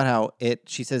talking about how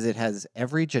she says it has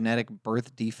every genetic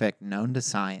birth defect known to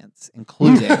science,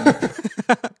 including.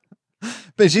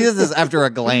 But she says this after a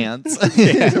glance.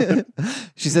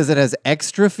 She says it has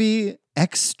extrophy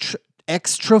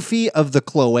of the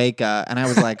cloaca. And I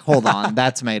was like, hold on,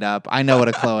 that's made up. I know what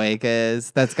a cloaca is.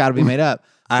 That's got to be made up.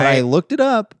 But I looked it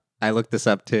up. I looked this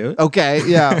up too. Okay,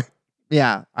 yeah.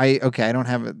 Yeah, I don't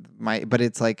have but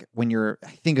it's like when your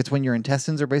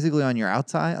intestines are basically on the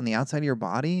outside of your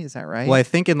body. Is that right? Well, I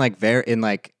think in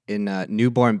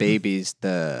newborn babies,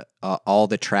 the all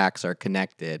the tracts are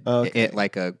connected. Okay. It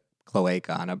like a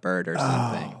cloaca on a bird or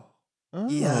something. Oh.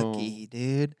 Yucky,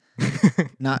 dude.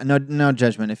 No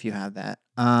judgment if you have that.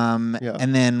 Yeah.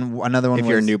 And then another one If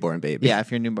you're a newborn baby. Yeah,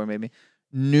 if you're a newborn baby.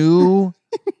 New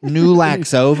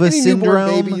Laxova Any syndrome.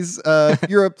 Newborn babies, if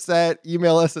you're upset,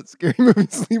 email us at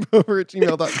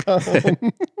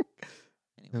scarymoviesleepover@gmail.com.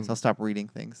 Anyways, I'll stop reading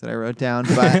things that I wrote down.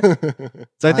 But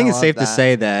So I think it's love safe to that.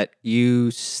 say that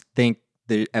you think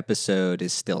the episode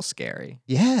is still scary.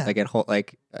 yeah, Like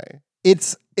Okay.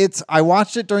 it's. I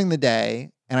watched it during the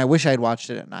day, and I wish I had watched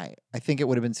it at night. I think it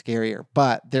would have been scarier.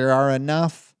 But there are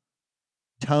enough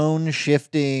tone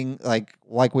shifting, like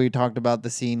we talked about the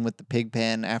scene with the pig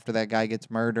pen after that guy gets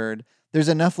murdered. There's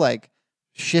enough like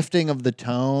shifting of the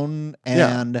tone,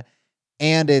 and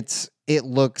it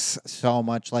looks so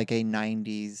much like a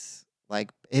 90s,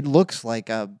 like it looks like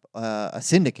a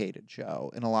syndicated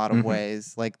show in a lot of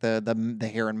ways, like the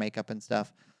hair and makeup and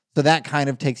stuff. So that kind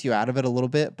of takes you out of it a little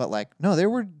bit. But like, no, there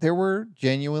were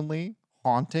genuinely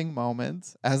haunting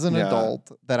moments as an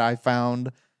adult that I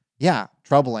found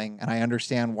troubling, and I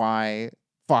understand why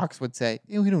Fox would say,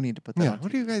 we don't need to put that on.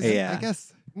 What do you guys Yeah. I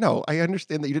guess no, I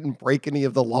understand that you didn't break any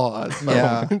of the laws. So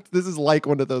Yeah. this is like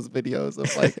one of those videos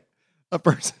of like a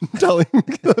person telling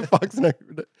the Fox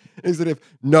executive,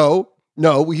 no,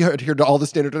 we adhere to all the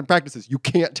standards and practices. You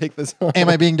can't take this on. Am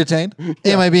I being detained?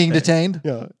 Am I being detained?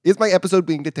 Yeah. Is my episode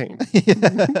being detained?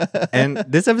 And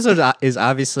this episode is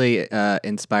obviously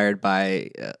inspired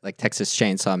by like Texas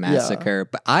Chainsaw Massacre,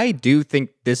 but I do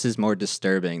think this is more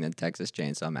disturbing than Texas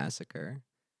Chainsaw Massacre.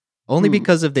 Only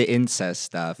because of the incest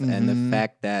stuff and the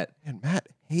fact that And Matt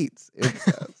hates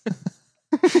incest.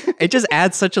 it just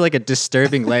adds such a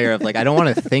disturbing layer of like, I don't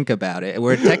want to think about it.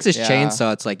 Where Texas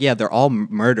Chainsaw, it's like, they're all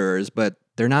murderers, but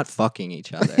they're not fucking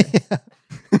each other.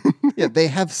 Yeah, they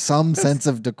have some sense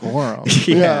of decorum.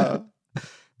 Yeah.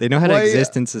 They know how to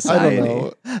exist in society. I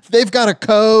don't know. They've got a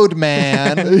code,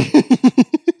 man.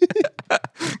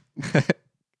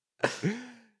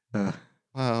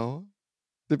 Wow.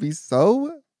 To be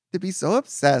so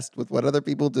obsessed with what other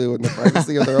people do in the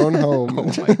privacy of their own home. Oh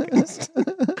my goodness.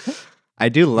 I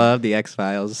do love the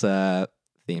X-Files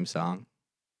theme song.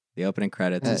 The opening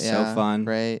credits is so fun.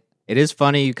 Right. It is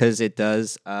funny because it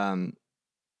does. The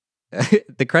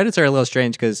credits are a little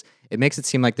strange because it makes it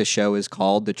seem like the show is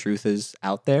called "The Truth Is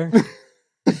Out There,"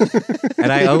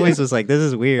 and I always was like, "This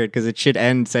is weird" because it should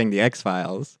end saying "The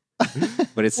X-Files,"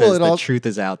 but it says "The Truth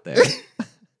Is Out There,"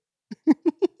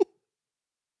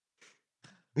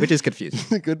 which is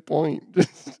confusing. Good point.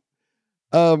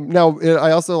 Now,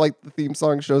 I also like the theme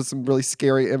song shows some really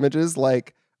scary images,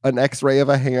 like an X-ray of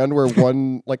a hand where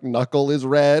one knuckle is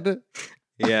red.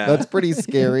 Yeah, that's pretty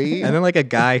scary. And then a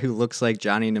guy who looks like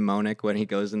Johnny Mnemonic when he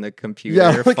goes in the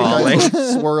computer falling,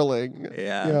 swirling.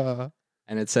 Yeah.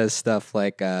 And it says stuff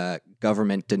like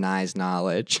 "government denies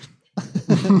knowledge."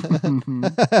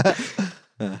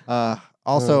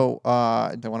 Also,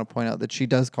 I want to point out that she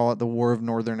does call it the War of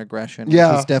Northern Aggression.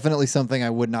 Yeah. Which is definitely something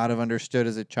I would not have understood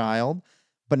as a child.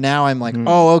 But now I'm like,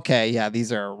 oh, okay, yeah,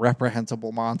 these are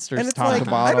reprehensible monsters. And it's top to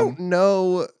bottom. I don't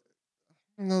know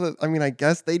that. I mean, I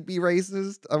guess they'd be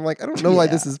racist. I'm like, I don't know why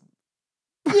this is.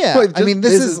 Yeah, I mean,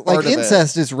 this is part of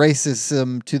incest is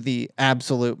racism to the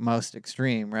absolute most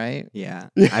extreme, right? Yeah.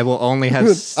 I will only have.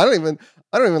 I don't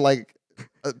even like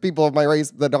people of my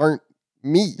race that aren't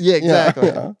me. Yeah, exactly.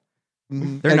 Yeah.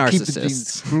 They're Gotta keep the narcissists.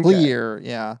 genes clear.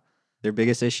 Yeah. Their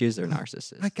biggest issues are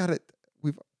narcissists. I got it.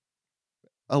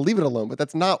 I'll leave it alone, but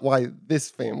that's not why this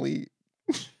family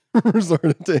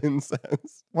resorted to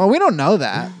incest. Well, we don't know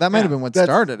that. That might have been what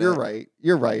started You're it. right.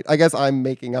 You're right. I guess I'm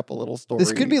making up a little story.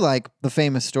 This could be like the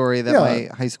famous story that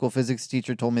my high school physics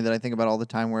teacher told me that I think about all the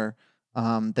time, where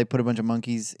they put a bunch of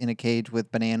monkeys in a cage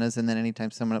with bananas, and then anytime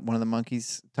one of the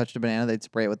monkeys touched a banana, they'd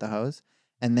spray it with the hose.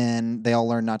 And then they all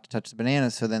learned not to touch the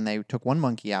bananas. So then they took one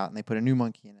monkey out and they put a new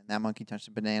monkey in, and that monkey touched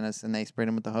the bananas and they sprayed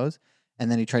him with the hose. And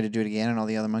then he tried to do it again, and all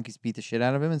the other monkeys beat the shit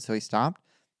out of him, and so he stopped.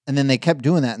 And then they kept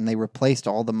doing that, and they replaced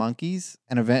all the monkeys.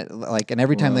 And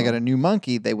every time they got a new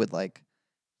monkey, they would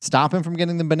stop him from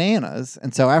getting the bananas.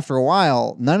 And so after a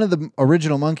while, none of the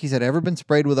original monkeys had ever been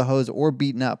sprayed with a hose or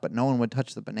beaten up, but no one would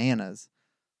touch the bananas.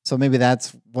 So maybe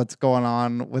that's what's going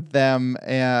on with them,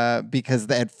 because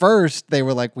at first they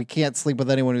were like, we can't sleep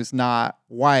with anyone who's not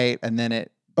white, and then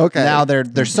it Okay. Now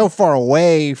they're so far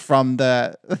away from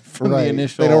the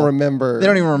initial. They don't remember. They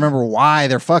don't even remember why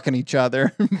they're fucking each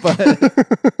other, but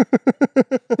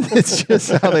it's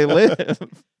just how they live.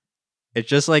 It's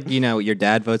just like, your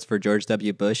dad votes for George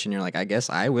W. Bush, and you're like, I guess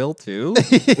I will too.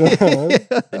 Uh-huh.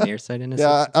 The nearsightedness.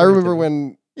 Yeah, I remember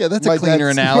when. Yeah, that's My a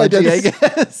cleaner dad's- analogy, my I dad's-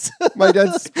 guess. My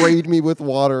dad sprayed me with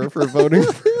water for voting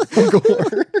for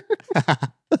Gore.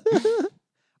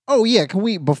 Oh yeah,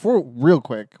 real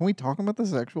quick, can we talk about the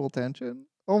sexual tension?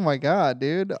 Oh my god,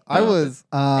 dude. I was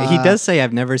He does say,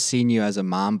 I've never seen you as a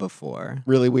mom before.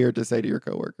 Really weird to say to your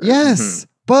coworker. Yes,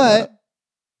 but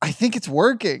I think it's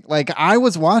working. Like I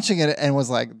was watching it and was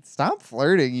like, stop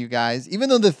flirting, you guys. Even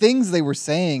though the things they were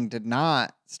saying did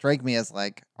not strike me as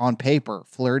like on paper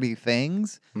flirty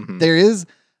things. Mhm. There's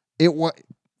a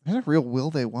real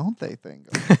will they won't they thing.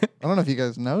 I don't know if you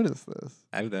guys noticed this.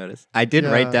 I've noticed. I did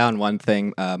write down one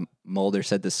thing Mulder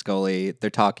said to Scully. They're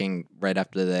talking right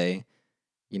after they,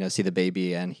 see the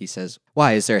baby, and he says,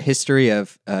 why, is there a history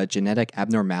of genetic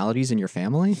abnormalities in your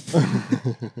family?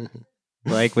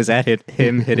 Like, was that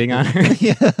him hitting on her?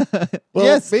 Yeah. Well,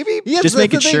 yes, maybe yes, Just that's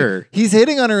making the thing. sure. He's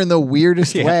hitting on her in the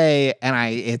weirdest Yeah. way, and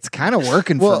it's kind of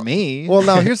working for me. Well,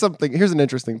 now here's an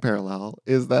interesting parallel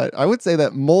is that I would say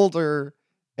that Mulder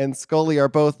and Scully are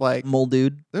both like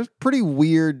dude. they're pretty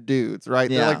weird dudes, right?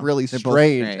 Yeah, They're like really they're both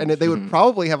strange, strange. and they would Mhm.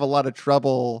 probably have a lot of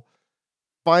trouble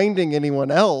finding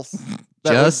anyone else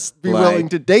that Just would be like- willing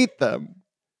to date them.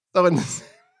 So in this,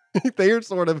 they are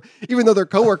sort of, even though they're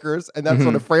coworkers and that's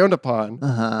sort of frowned upon,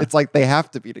 Uh-huh. it's like they have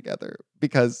to be together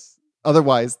because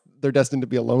otherwise they're destined to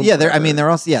be alone. Yeah, forever. they're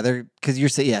also they're because you're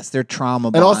saying yes, they're trauma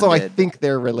and also I bonded. think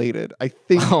they're related. I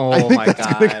think. Oh I think my that's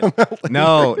gonna God. come out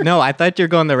later. No, I thought you're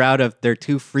going the route of they're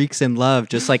two freaks in love,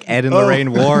 just like Ed and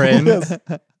Lorraine Warren, Yes.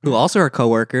 who also are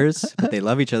coworkers, but they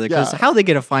love each other. Because Yeah. how are they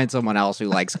going to find someone else who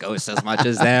likes ghosts as much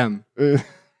as them?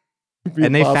 Be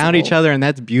And they found each impossible. other, and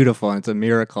that's beautiful, and it's a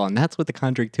miracle, and that's what The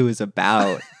Conjuring 2 is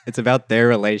about. It's about their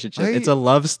relationship. It's a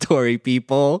love story,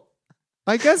 people.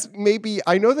 I guess maybe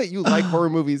I know that you like horror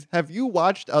movies. Have you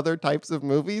watched other types of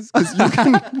movies? Because you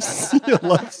can see a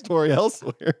love story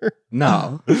elsewhere.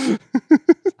 No,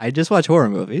 I just watch horror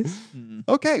movies.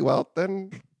 Okay, well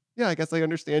then, yeah, I guess I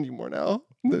understand you more now.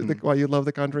 Why you love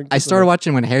The Conjuring. I started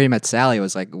watching When Harry Met Sally. I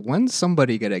was like, when's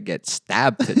somebody gonna get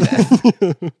stabbed to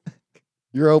death?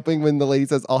 You're hoping when the lady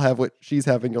says, "I'll have what she's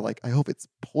having," you're like, "I hope it's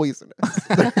poisonous."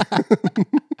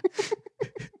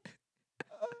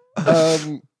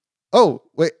 Oh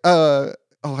wait. I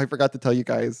forgot to tell you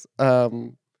guys.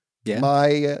 Yeah.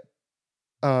 My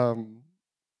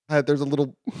there's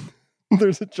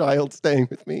there's a child staying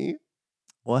with me.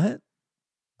 What?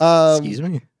 Excuse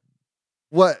me.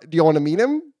 What do you want to meet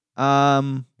him?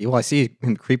 Well, I see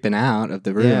him creeping out of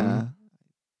the room. Yeah.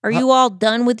 Are you all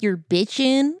done with your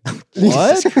bitching?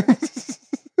 What?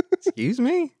 Excuse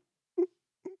me?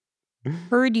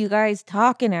 Heard you guys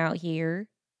talking out here.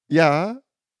 Yeah.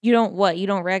 You don't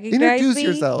recognize Introduce me?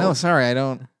 yourself. No, sorry, I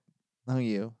don't know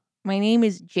you. My name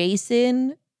is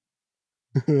Jason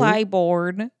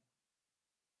Flyberg.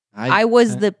 I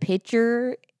was the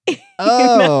pitcher.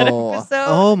 Oh. episode.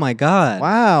 Oh my God.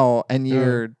 Wow, and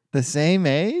you're the same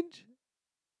age?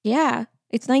 Yeah,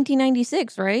 it's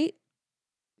 1996, right?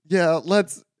 Yeah.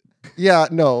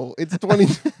 No, it's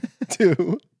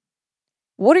 22.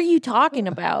 What are you talking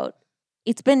about?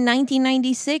 It's been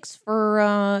 1996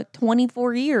 for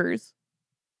 24 years.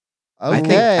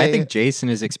 Okay. I think Jason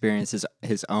has experienced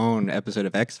his own episode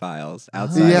of X-Files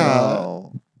outside. Yeah.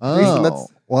 Oh. Jason, that's-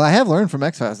 Well, I have learned from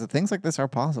X-Files that things like this are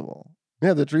possible.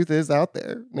 Yeah, the truth is out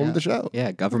there. Name of the show.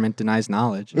 Yeah, government denies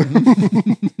knowledge.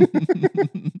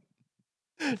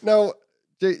 Now,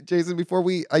 Jason,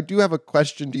 I do have a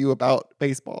question to you about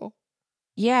baseball.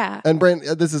 Yeah. And Brent,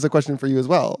 this is a question for you as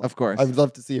well. Of course. I'd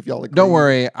love to see if y'all agree. Don't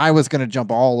worry, I was going to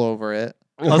jump all over it.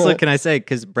 Also, can I say,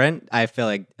 because Brent, I feel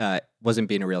like, wasn't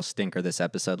being a real stinker this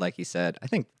episode, like he said. I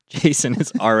think Jason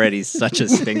is already such a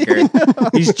stinker.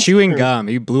 He's chewing gum.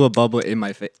 He blew a bubble in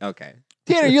my face. Okay.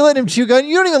 Tanner, you let him chew gum?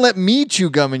 You don't even let me chew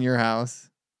gum in your house.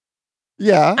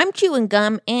 Yeah. I'm chewing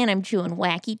gum and I'm chewing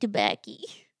wacky tobacco.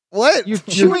 What? You're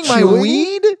chewing my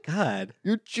weed? God.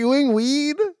 You're chewing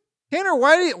weed? Tanner,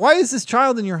 why is this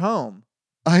child in your home?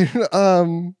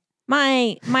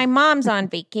 My My mom's on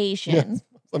vacation. Yes.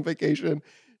 On vacation.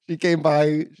 She came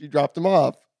by, she dropped him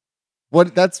off.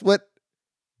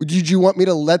 Did you want me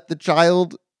to let the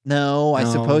child No, I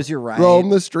No. suppose you're right. roam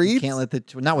the You streets? can't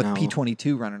let not with No.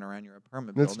 P22 running around your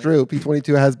apartment That's building. true.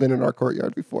 P22 has been in our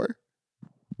courtyard before.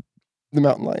 The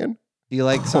mountain lion. Do you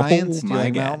like science? Do you my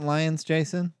like God. mountain lions,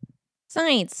 Jason?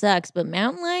 Science sucks, but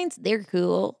mountain lions, they're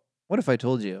cool. What if I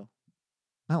told you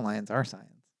mountain lions are science?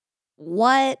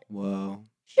 What? Whoa.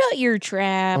 Shut your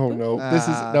trap. Oh no! This is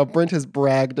now. Brent has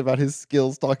bragged about his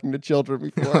skills talking to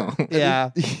children before. Yeah.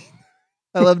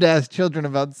 I love to ask children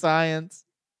about science.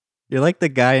 You're like the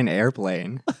guy in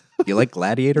Airplane. You like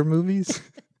gladiator movies?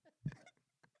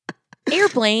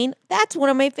 Airplane, that's one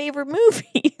of my favorite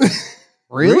movies.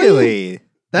 Really?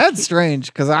 That's strange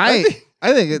because I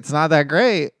think it's not that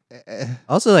great.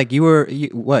 Also, like you were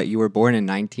born in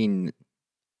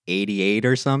 1988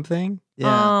 or something?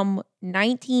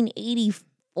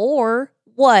 1984.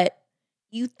 What?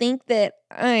 You think that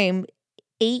I'm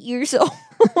 8 years old?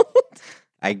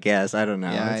 I guess. I don't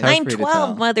know. Yeah, It's hard I'm for me to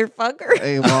 12, tell. motherfucker.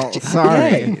 Hey, well, sorry.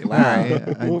 Hey, wow.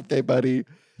 Okay, buddy.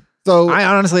 So I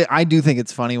honestly, I do think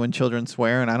it's funny when children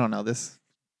swear, and I don't know this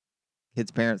kid's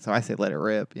parents, so I say let it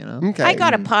rip, you know? okay. I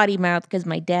got a potty mouth because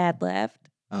my dad left.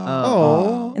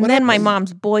 Oh. And What then my happened?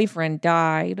 mom's boyfriend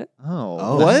died.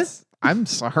 Oh, What? that's- I'm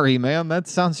sorry, ma'am. That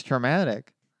sounds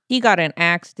traumatic. He got an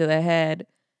axe to the head.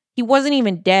 He wasn't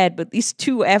even dead, but these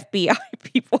 2 FBI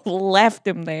people left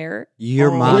him there. Your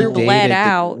Oh. mom He dated bled the-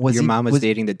 out. Was your he- mom was was-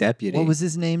 dating the deputy. What was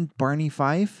his name? Barney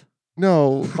Fife?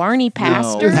 No. Barney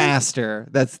Pastor? No, Pastor.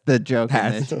 That's the joke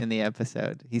Pastor. in the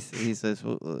episode. He says,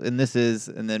 well, and this is,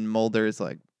 and then Mulder's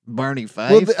like, Barney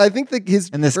Fife? Well, I think that his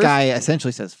and this first- guy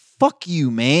essentially says, fuck you,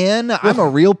 man. I'm a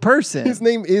real person. His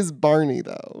name is Barney,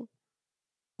 though.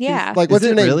 Yeah. Like, Is what's it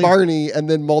your name? really? Barney, and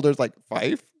then Mulder's like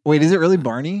Fife. Wait, is it really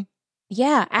Barney?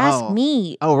 Yeah, ask Oh.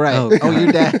 me. Oh, right. Oh, Oh, God.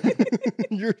 your dad.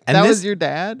 And That this- was your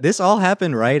dad? This all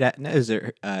happened right at his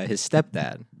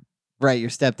stepdad. Right,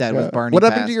 your stepdad was Yeah. Barney What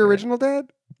happened to your Pastor. original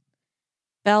dad?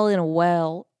 Fell in a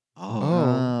well.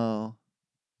 Oh.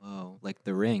 Whoa, like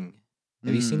The Ring.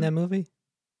 Have you seen Mm. that movie?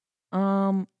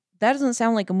 That doesn't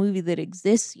sound like a movie that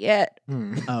exists yet.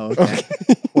 Oh, okay. Okay.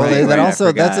 Well, Right, that right, I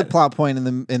also that's a forgot. plot point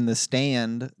in the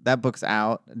Stand. That book's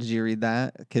out. Did you read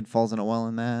that? A kid falls in a well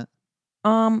in that.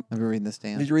 Have you read The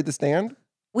Stand? Did you read The Stand?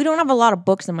 We don't have a lot of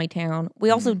books in my town. We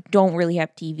also don't really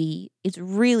have TV. It's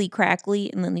really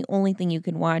crackly, and then the only thing you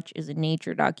can watch is a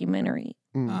nature documentary.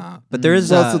 But there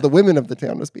is Well, so the women of the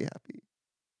town must be happy.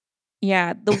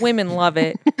 Yeah, the women love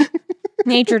it.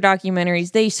 Nature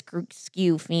documentaries, they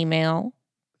skew female.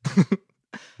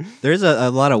 there's a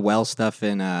lot of well stuff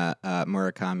in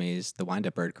Murakami's The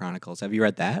Wind-Up Bird Chronicles. Have you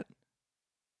read that?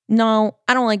 No,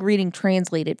 I don't like reading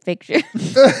translated fiction.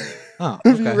 Oh,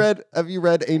 Have you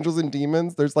read Angels and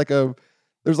Demons? There's like a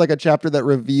chapter that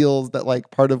reveals that like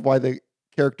part of why the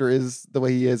character is the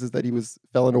way he is that he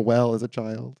fell in a well as a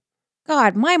child.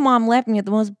 God, my mom left me at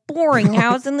the most boring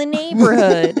house in the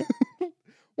neighborhood.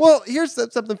 Well, here's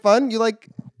something fun. You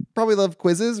probably love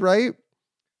quizzes, right?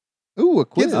 Ooh, a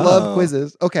quiz. Kids love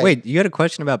quizzes. Okay. Wait, you had a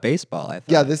question about baseball, I thought.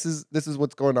 Yeah, this is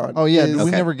what's going on. Oh yeah, Is- did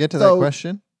we never get to So- that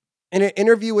question? In an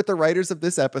interview with the writers of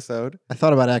this episode, I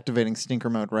thought about activating stinker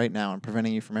mode right now and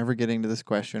preventing you from ever getting to this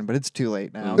question, but it's too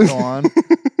late now. Go on.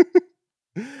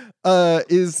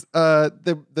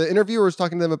 the interviewer was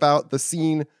talking to them about the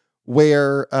scene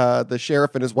where the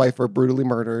sheriff and his wife are brutally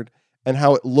murdered and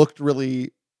how it looked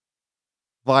really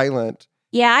violent.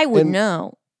 Yeah, I would And-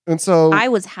 know. And so I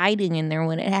was hiding in there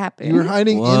when it happened. You were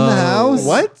hiding in the Whoa. house?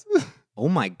 what? Oh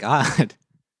my God.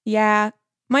 Yeah,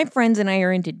 my friends and I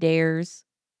are into dares.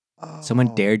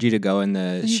 Someone dared you to go in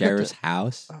the You got sheriff's to-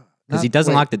 house? Not- Because he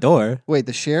doesn't wait, lock the door. Wait,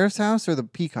 the sheriff's house or the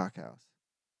peacock house?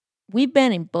 We've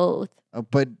been in both.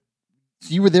 But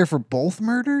so you were there for both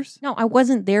murders? No, I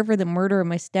wasn't there for the murder of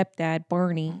my stepdad,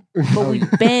 Barney, but Oh,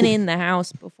 we've been in the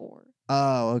house before.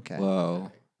 Oh, okay.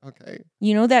 Whoa. Okay.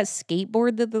 You know that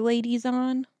skateboard that the lady's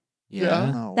on?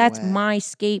 Yeah. No That's way. my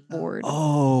skateboard.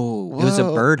 Oh, it was a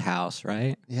Whoa. birdhouse,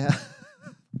 right? Yeah.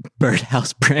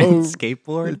 Birdhouse brand Oh,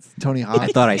 skateboard. It's Tony Hawk. I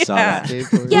thought I saw Yeah. that.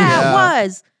 skateboard. Yeah, it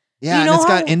was. Yeah, You and know it's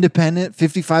got how- independent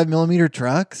 55 millimeter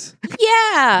trucks.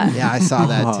 Yeah. Yeah, I saw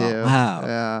that Oh, too. wow.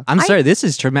 Yeah. I'm sorry, this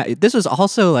is traumatic. This was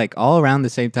also like all around the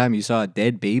same time you saw a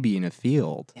dead baby in a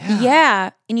field. Yeah.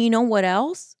 And you know what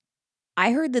else?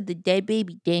 I heard that the dead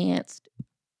baby danced.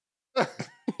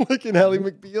 Like in Ally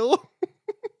McBeal.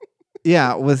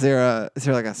 Yeah. Is there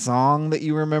like a song that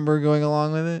you remember going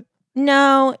along with it?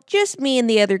 No, just me and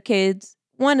the other kids.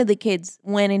 One of the kids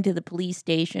went into the police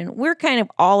station. We're kind of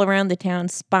all around the town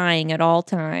spying at all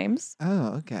times.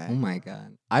 Oh, okay. Oh my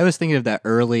God. I was thinking of that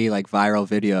early like viral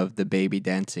video of the baby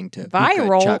dancing to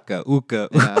Viral? Uka, chaka, uka,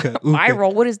 Yeah. uka, uka.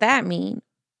 Viral, what does that mean?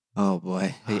 Oh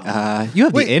boy. Hey, you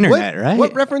have Wait, the internet, right?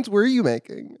 What reference were you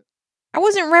making? I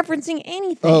wasn't referencing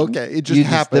anything. Oh, okay. It just You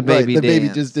just- happened. the right? baby The baby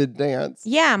dance. just did dance.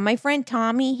 Yeah, my friend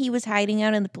Tommy, he was hiding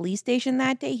out in the police station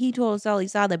that day. He told us all he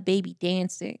saw the baby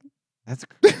dancing. That's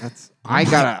Oh my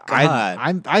God.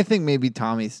 I think maybe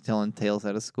Tommy's telling tales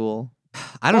out of school.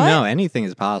 I don't What? know. Anything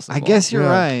is possible. I guess you're Yeah.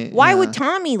 right. Why yeah. would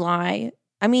Tommy lie?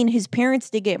 I mean, his parents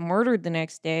did get murdered the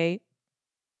next day.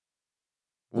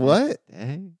 What?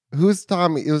 Hey. Who's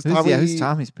Tommy? It was Tommy. Who's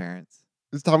Tommy's parents?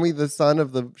 Is Tommy the son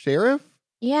of the sheriff?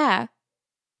 Yeah,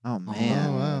 Oh man,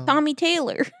 Oh, wow. Tommy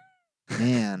Taylor.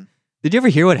 man. Did you ever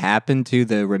hear what happened to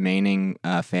the remaining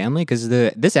family? Because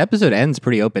this episode ends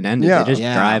pretty open ended. Yeah. They just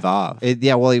Yeah. drive off. He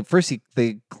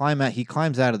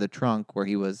climbs out of the trunk where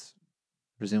he was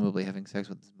presumably having sex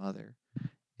with his mother,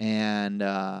 and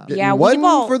Getting Yeah, one we've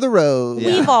all- for the road.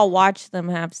 Yeah. We've all watched them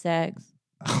have sex.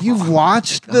 you've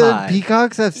watched the God.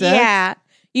 peacocks have sex. Yeah.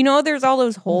 You know, there's all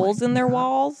those holes in their God.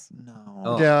 walls. No.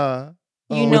 Oh. Yeah.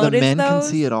 You Where the notice men can those?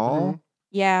 see it all. Mhm.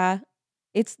 Yeah.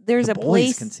 There's The a boys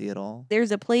place. can see it all.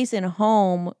 There's a place in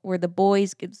home where the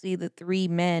boys could see the 3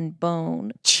 men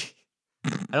bone.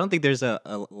 I don't think there's a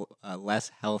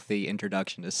less healthy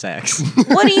introduction to sex.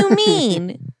 What do you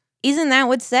mean? Isn't that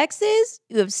what sex is?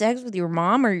 You have sex with your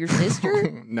mom or your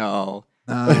sister? No.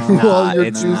 Well, your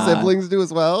it's two not. siblings do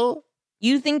as well.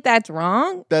 You think that's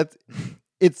wrong? That's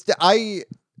it's I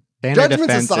Standard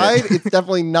judgments offensive. aside, it's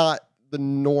definitely not the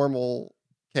normal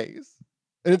case,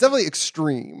 and it's definitely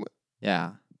extreme.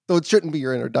 Yeah. So it shouldn't be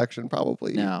your introduction.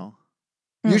 Probably No.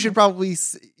 you should probably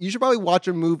watch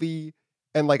a movie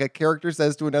and like a character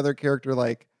says to another character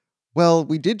like, "Well,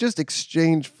 we did just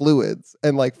exchange fluids,"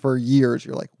 and like for years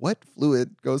you're like, "What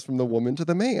fluid goes from the woman to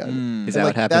the man?" Mm. Is And, that like,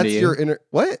 what happened to that's you? your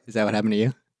what? Is that what happened to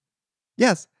you?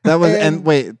 Yes. That was And- and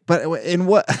wait, but in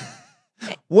what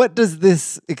what does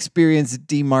this experience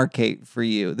demarcate for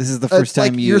you? This is the first It's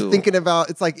like time you you're thinking about.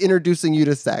 It's like introducing you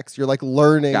to sex. You're like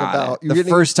learning got about. it. You're The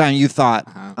getting, first time you thought,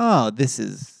 Uh-huh. "Oh, this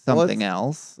is Well, something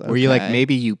else." Were you like Okay.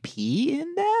 maybe you pee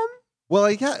in them? Well,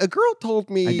 yeah, a girl told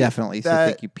me. I definitely that-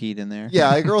 think you peed in there.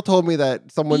 Yeah, a girl told me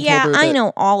that someone. Yeah, told her I that,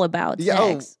 know all about Yeah.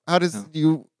 sex. How does Oh.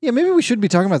 you? Yeah, maybe we shouldn't be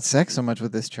talking about sex so much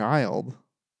with this child.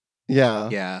 Yeah.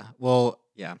 Yeah. Well,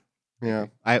 yeah. Yeah.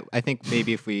 I think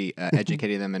maybe if we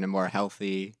educated them in a more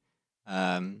healthy,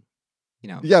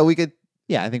 Yeah. We could.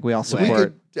 Yeah, I think we all We We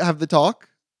support. could have the talk.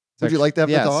 Would you like to have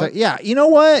yeah, the talk? yeah, you know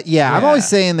what? Yeah, I'm always Yeah.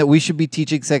 saying that we should be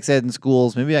teaching sex ed in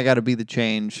schools. Maybe I got to be the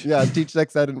change. Yeah. Teach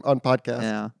sex ed on podcast.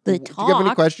 Yeah. The Do you have any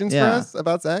talk, questions for Yeah. us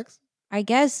about sex? I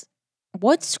guess,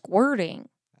 what's squirting?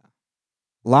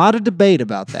 A lot of debate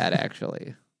about that,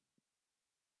 actually.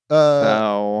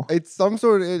 So, It's some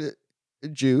sort of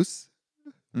juice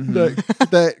mhm.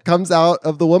 that comes out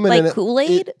of the woman. and Like it-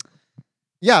 Kool-Aid?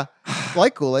 Yeah,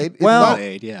 like Kool-Aid. It's Well- not-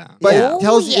 Kool-Aid, yeah. but Yeah. it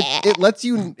tells you Yeah. it lets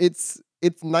you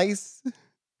it's nice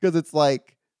because it's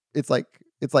like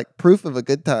proof of a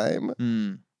good time,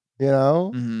 Mm, you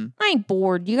know. mhm. I'm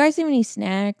bored. Do you guys have any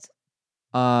snacks?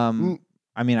 I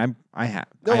mean, I have.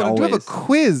 No, I I do have a always.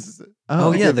 quiz.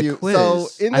 Oh, to yeah, give the you. quiz. So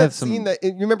in I that have some scene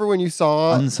you remember when you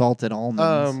saw unsalted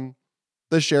almonds.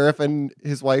 the sheriff and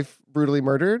his wife brutally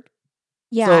murdered?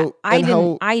 Yeah, So, I and didn't.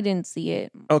 how- I didn't see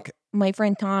it. Okay. My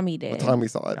friend Tommy Well, did. Tommy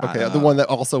saw it. Got Okay, it. the one that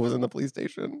also was in the police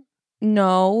station.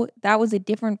 No, that was a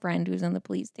different friend who's in the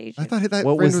police station. I thought that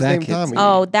What friend was was that named kid's Tommy. name?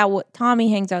 Oh, Tommy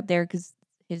hangs out there because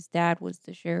his dad was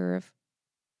the sheriff.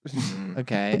 Mhm.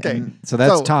 Okay. Okay, and so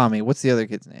that's so- Tommy. What's the other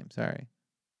kid's name? Sorry.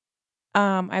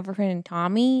 I have a friend named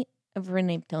Tommy. I have a friend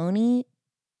named Tony.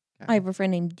 Okay. I have a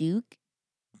friend named Duke.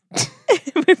 I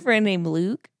have a friend named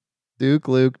Luke. Duke,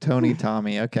 Luke, Tony,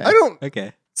 Tommy. Okay. I don't.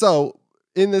 Okay. So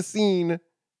in the scene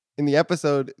in the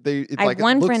episode, it's I like have it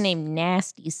one looks- friend named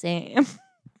Nasty Sam.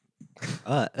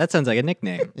 That sounds like a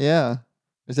nickname. Yeah.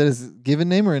 Is that his given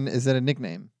name or is that a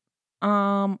nickname?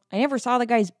 I never saw the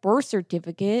guy's birth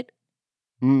certificate.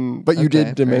 But you Okay, did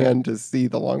fair. demand to see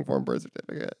the long form birth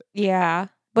certificate. Yeah,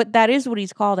 but that is what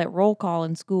he's called at roll call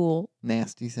in school.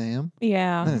 Nasty Sam?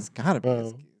 Yeah. Then it's gotta be. Oh.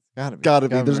 It's gotta be. Gotta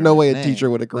be. Gotta There's be no his way a name. teacher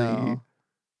would agree No.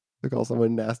 to call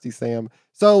someone Nasty Sam.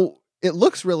 So it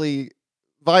looks really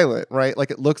violent, right? Like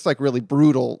it looks like really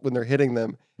brutal when they're hitting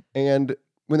them. And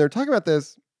when they're talking about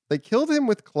this, they killed him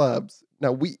with clubs.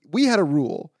 Now we had a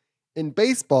rule in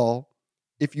baseball: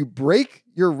 if you break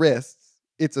your wrists,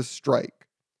 it's a strike.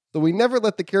 So we never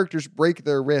let the characters break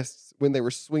their wrists when they were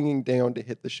swinging down to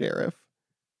hit the sheriff.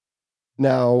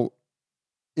 Now,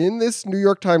 in this New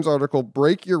York Times article,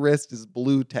 break your wrist is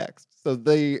blue text. So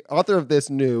the author of this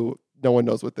knew no one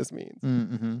knows what this means.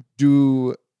 Mm-hmm.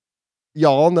 Do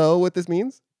y'all know what this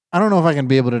means? I don't know if I can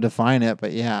be able to define it,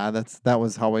 but yeah, that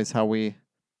was always how we.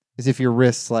 Is if your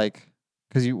wrists like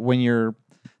because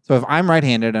so if I'm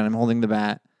right-handed and I'm holding the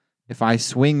bat, if I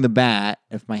swing the bat,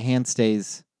 if my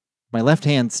left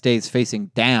hand stays facing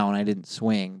down, I didn't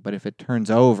swing. But if it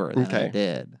turns over, then I Okay.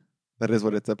 did. That is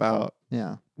what it's about.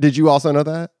 Yeah. Did you also know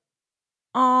that?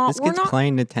 This we're kid's not.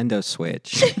 playing Nintendo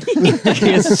Switch. He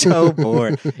is so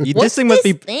bored. This What's thing must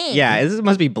be. this thing? Yeah, this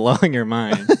must be blowing your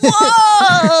mind.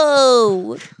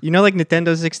 Whoa! You know, like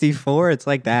Nintendo 64. It's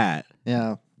like that.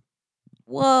 Yeah.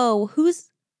 Whoa! Who's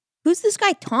this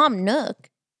guy? Tom Nook.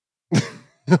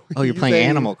 Oh, you're He's playing a-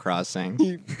 Animal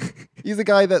Crossing. He's a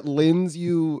guy that lends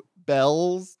you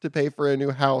bells to pay for a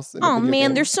new house. In a Oh video man,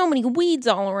 game. there's so many weeds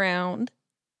all around.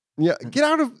 Yeah, get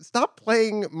out of. Stop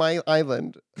playing my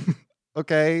island.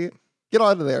 Okay, get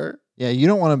out of there. Yeah, you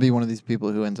don't want to be one of these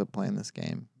people who ends up playing this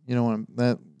game. You don't want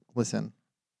to. Listen,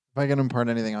 if I can impart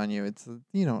anything on you, it's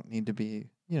you don't need to be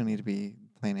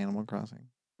playing Animal Crossing.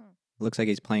 Looks like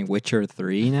he's playing Witcher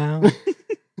 3 now.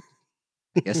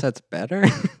 I guess that's better.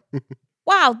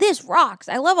 Wow, this rocks.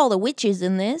 I love all the witches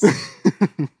in this.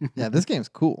 Yeah, this game's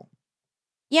cool.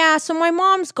 Yeah, so my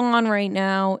mom's gone right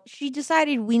now. She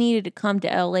decided we needed to come to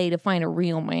LA to find a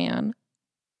real man.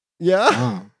 Yeah.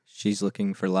 Oh, she's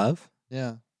looking for love?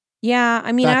 Yeah. Yeah,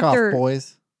 I mean, Back after. off,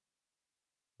 boys.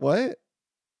 What?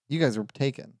 You guys were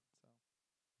taken.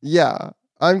 Yeah,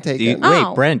 I'm taken. Oh.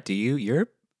 Wait, Brent, you're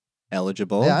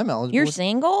eligible? Yeah, I'm eligible. You're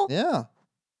single? Yeah.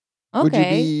 Okay. Would you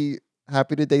be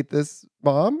happy to date this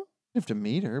mom? You have to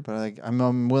meet her, but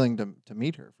I'm willing to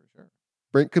meet her for sure.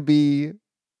 Brent could be.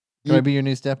 Could I be your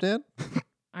new stepdad?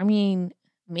 I mean,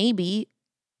 maybe.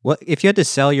 What if you had to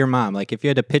sell your mom? Like if you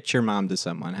had to pitch your mom to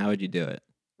someone, how would you do it?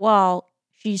 Well,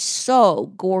 she's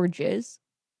so gorgeous.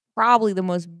 Probably the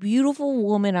most beautiful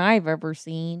woman I've ever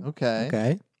seen. Okay.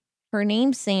 Okay. Her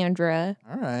name's Sandra.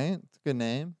 All right. It's a good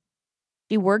name.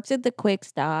 She works at the Quick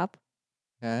Stop.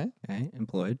 Okay. Okay.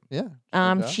 Employed. Yeah.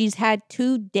 good job. She's had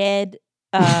 2 dead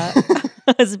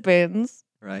husbands.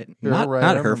 Right. Sure, not right,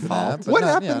 I not her remember that, fault. but What not-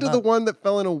 happened yeah, to not- the one that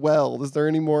fell in a well? Is there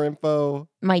any more info?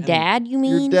 My dad, you Your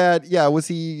mean? dad, yeah, was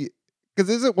he?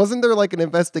 Because wasn't there like an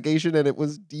investigation and it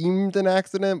was deemed an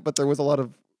accident, but there was a lot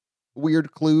of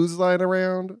weird clues lying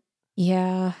around.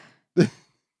 Yeah.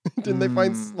 Didn't they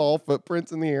find Mm. small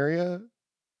footprints in the area?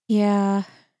 Yeah.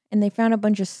 And they found a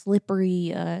bunch of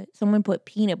slippery, someone put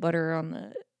peanut butter on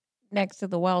the next to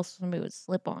the well so somebody would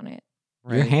slip on it.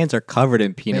 Your hands are covered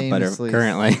in peanut Famously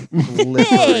butter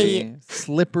currently.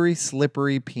 Slippery,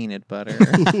 slippery peanut butter.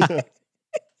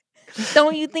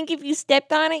 Don't you think if you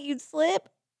stepped on it, you'd slip?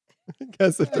 I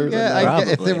guess if there's Yeah, enough. if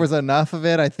there Probably. was enough of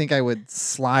it, I think I would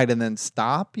slide and then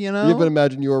stop. You know? Yeah, but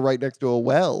imagine you were right next to a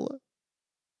well.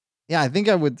 Yeah, I think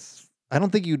I would. I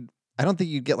don't think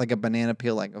you'd get like a banana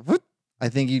peel like a. Whoop. I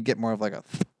think you'd get more of like a.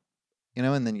 You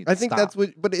know, and then you. I think that's what.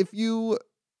 But if you,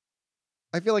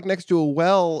 I feel like next to a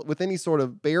well with any sort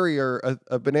of barrier,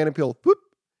 a banana peel whoop,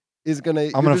 is gonna.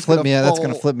 I'm gonna flip me. That's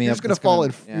gonna flip me You're up. just gonna That's fall,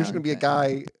 gonna- and yeah, you're just gonna be a okay.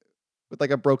 guy with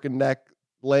like a broken neck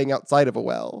laying outside of a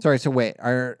well. Sorry. So wait,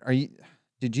 are you?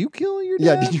 Did you kill your dad?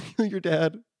 Yeah, did you kill your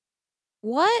dad?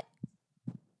 What?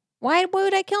 Why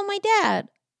would I kill my dad?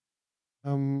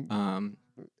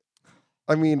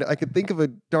 I mean, I could think of a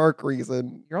dark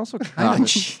reason. You're also kind of.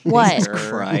 Jesus What?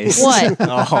 Christ. What?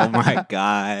 Oh my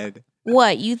God.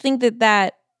 What? You think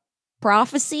that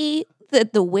prophecy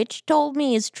that the witch told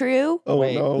me is true? Oh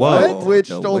Wait, no! whoa, What witch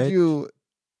the told witch? you?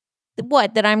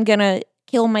 What? That I'm gonna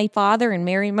kill my father and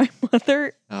marry my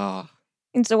mother? Oh.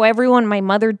 And so everyone my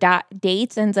mother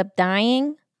dates ends up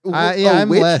dying? Yeah, a I'm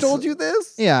witch less- told you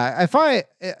this? Yeah, if I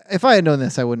had known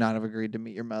this, I would not have agreed to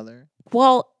meet your mother.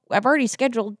 Well, I've already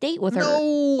scheduled a date with her.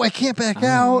 No, I can't back Oh.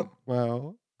 out.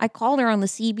 Wow. I called her on the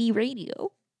CB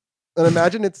radio. And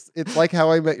imagine it's like How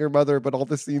I Met Your Mother, but all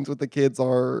the scenes with the kids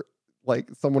are like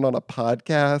someone on a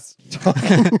podcast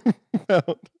talking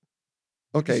about.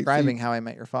 Okay, so Describing how I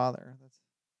met your father.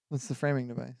 That's the framing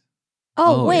device.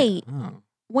 Oh, yeah. wait. Oh.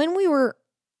 When we were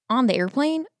on the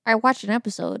airplane, I watched an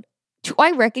episode. Do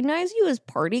I recognize you as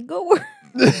party goer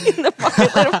in the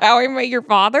pilot of How I Met Your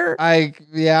Father?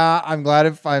 I'm glad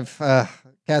if I've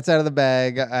cat's out of the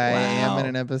bag. I am Wow. in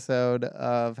an episode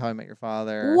of How I Met Your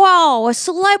Father. Wow, a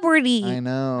celebrity. I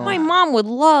know. My mom would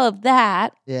love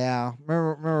that. Yeah.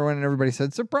 Remember when everybody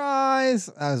said surprise?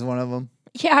 I was one of them.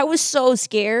 Yeah, I was so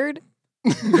scared.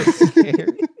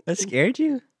 That scared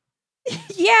you?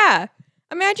 Yeah.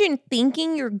 Imagine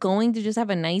thinking you're going to just have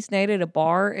a nice night at a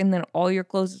bar and then all your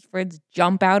closest friends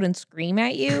jump out and scream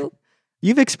at you.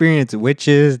 You've experienced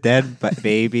witches, dead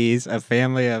babies, a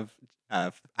family of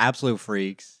absolute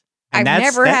freaks. I've And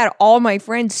never had all my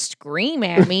friends scream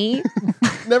at me.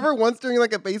 never once during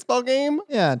like a baseball game.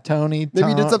 Yeah, Tony. Maybe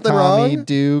you did something Tommy, wrong?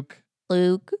 Duke,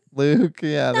 Luke. Luke.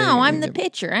 Yeah. No, I'm the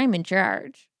pitcher. I'm in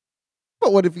charge.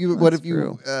 But what if you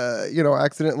That's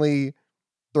accidentally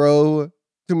throw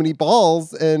too many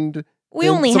balls and We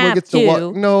then only someone have gets two. to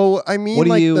walk. No, I mean What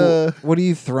are like you? the What are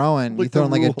you throwing? like You throwing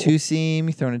the like a rule. two seam?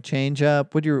 You throwing a change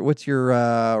up? What's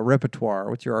your repertoire?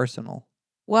 What's your arsenal?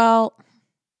 Well,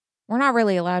 we're not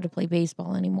really allowed to play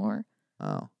baseball anymore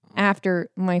Oh, after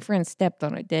my friend stepped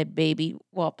on a dead baby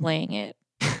while playing it.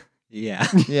 Yeah.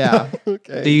 yeah, So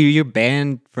okay. you're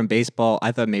banned from baseball.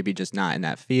 I thought maybe just not in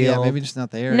that field. yeah. Maybe just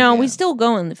not there. No, we again. still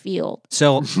go in the field.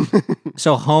 So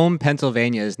home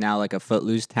Pennsylvania is now like a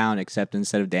footloose town, except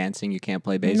instead of dancing, you can't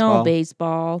play baseball. No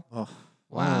baseball. Oh,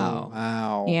 Wow.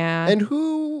 wow. Yeah. And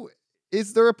who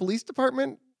is there a police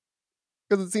department?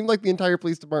 Because it seemed like the entire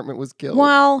police department was killed.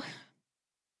 Well,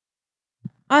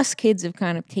 us kids have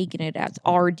kind of taken it as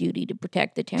our duty to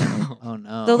protect the town. Oh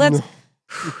no. So that's,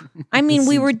 I mean, This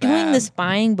we were seems doing the bad.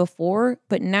 spying before,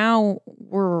 but now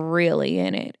we're really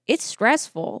in it. It's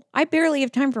stressful. I barely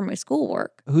have time for my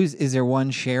schoolwork. Is there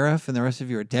one sheriff and the rest of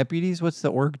you are deputies? What's the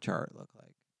org chart look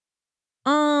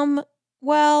like?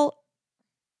 Well,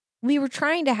 we were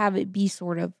trying to have it be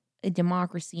sort of a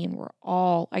democracy, and we're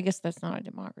all, I guess that's not a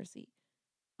democracy.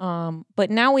 But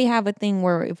now we have a thing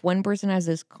where if one person has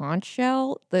this conch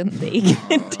shell, then they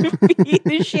get to be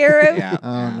the sheriff. Yeah.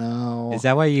 Oh no. Is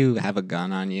that why you have a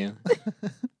gun on you?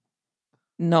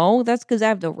 No, that's because I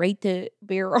have the right to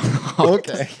bear arms.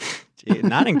 Okay. Gee,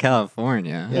 not in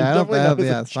California. Yeah, I don't Definitely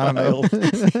know. not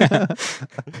as a Yeah, it's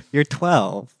not a no. You're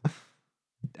 12.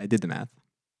 I did the math.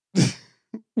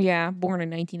 Yeah, born in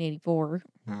 1984.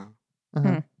 Oh.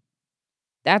 Uh-huh.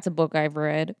 That's a book I've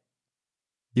read.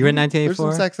 You were in There's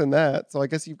 1984? some sex in that, so I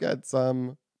guess you've got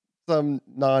some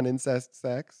non-incest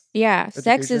sex. Yeah,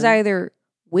 sex is Education. either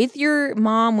with your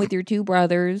mom, with your two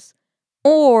brothers,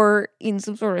 or in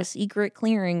some sort of secret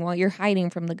clearing while you're hiding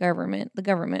from the government. The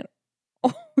government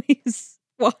always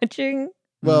watching.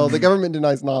 Well, the Mm. government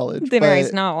denies knowledge. Denies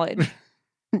but knowledge.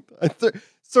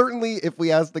 certainly, if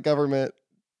we ask the government,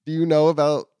 "Do you know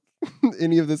about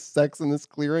any of this sex in this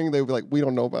clearing?" They'd be like, "We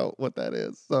don't know about what that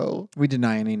is." So We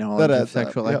deny any knowledge of adds up,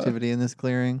 sexual yeah. activity in this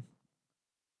clearing.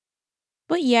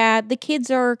 But yeah, the kids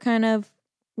are kind of,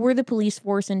 we're the police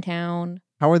force in town.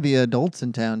 How are the adults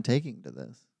in town taking to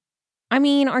this? I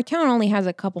mean, our town only has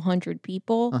a couple hundred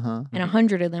people, Uh-huh. and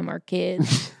 100 of them are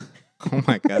kids. Oh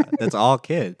my God. That's all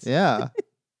kids. Yeah.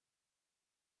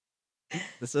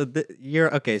 So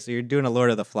you're okay. So you're doing a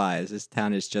Lord of the Flies. This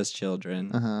town is just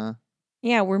children. Uh-huh.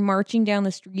 Yeah, we're marching down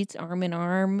the streets arm in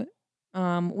arm.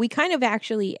 We kind of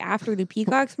actually, after the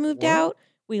peacocks moved What? out,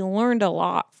 we learned a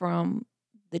lot from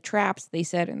the traps they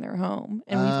set in their home.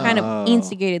 And we've kind Oh. of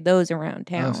instigated those around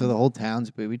Oh, town. so the whole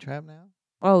town's booby trap now?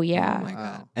 Oh, Oh yeah. my God.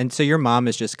 Wow. And so your mom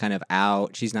is just kind of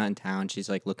out. She's not in town. She's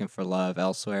like looking for love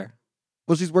elsewhere.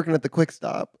 well, she's working at the Quick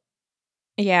Stop.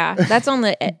 Yeah, that's on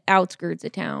the outskirts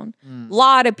of town. Mm. A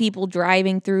lot of people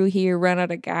driving through here run out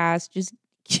of gas, just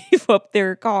give up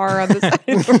their car on the side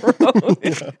of the road.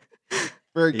 Yeah.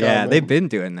 Very Yeah, common. they've been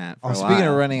doing that for Oh, a speaking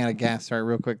while. of running out of gas, sorry,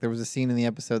 real quick. There was a scene in the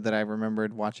episode that I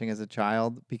remembered watching as a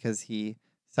child because he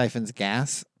siphons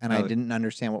gas, and I Oh. didn't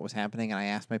understand what was happening, and I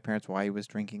asked my parents why he was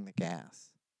drinking the gas.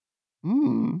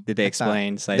 Did they I thought-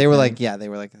 explain? They were like, siphon? yeah, they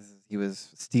were like, he was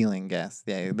stealing gas.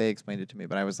 Yeah, they explained it to me,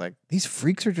 but I was like, these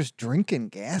freaks are just drinking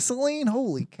gasoline?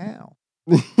 Holy cow.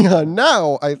 Yeah,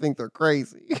 now I think they're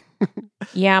crazy.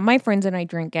 Yeah, my friends and I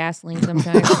drink gasoline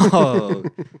sometimes. Oh,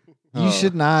 You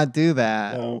should not do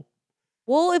that. No.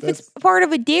 Well, if it's That's- part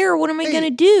of a dare, what am I Hey. going to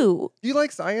do? Do you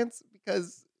like science?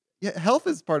 Because health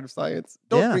is part of science.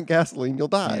 Don't Yeah. drink gasoline, you'll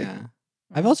die. Yeah.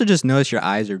 I've also just noticed your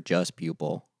eyes are just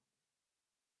pupil.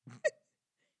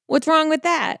 What's wrong with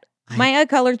that? My eye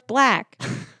color's black.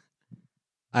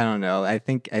 I don't know. I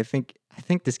think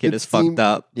this kid It is fucked seemed-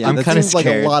 up. Yeah, I'm that kind of Seems like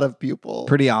scared. a lot of people.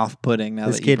 Pretty off-putting now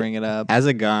This that you kid bring it up. Has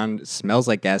a gun, smells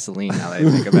like gasoline now that I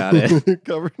think about it.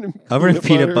 Covered in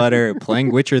Peanut butter,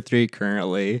 playing Witcher 3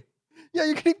 currently. Yeah,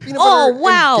 you're getting peanut Oh, butter and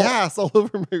wow. gas all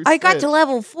over my I got to switch.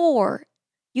 level 4.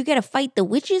 You got to fight the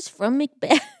witches from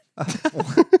Macbeth.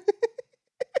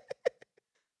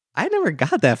 I never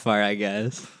got that far, I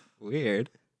guess. Weird.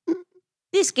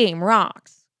 This game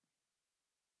rocks.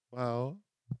 Wow.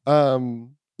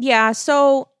 Yeah,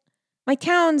 so my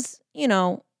town's,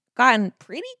 gotten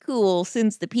pretty cool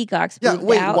since the peacocks Yeah, moved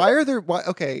wait, out. why are there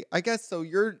okay, I guess so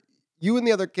you and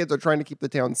the other kids are trying to keep the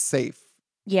town safe,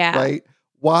 Yeah. right?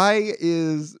 Why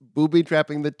is booby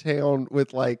trapping the town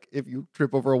with like if you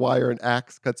trip over a wire an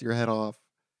axe cuts your head off?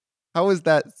 How is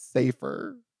that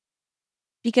safer?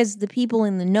 Because the people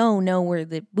in the know where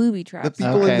the booby traps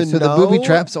people in are. Okay, the so the booby know-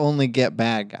 traps only get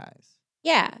bad guys.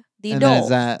 Yeah, the And then adults. is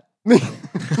that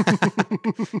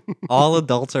All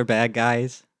adults are bad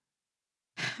guys.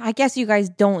 I guess you guys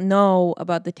don't know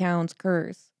about the town's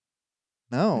curse.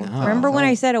 no? No. Remember when no.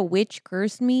 I said a witch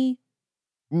cursed me?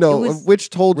 No, It was- which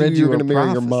told you Read you were a going to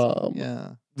marry your prophecy. mom. Yeah.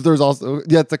 There's also,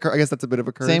 yeah, I guess that's a bit of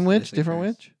a curse. Same witch, It's a different curse.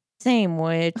 witch. Same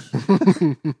witch.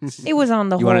 It was on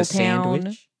the You whole want a town.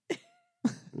 sandwich?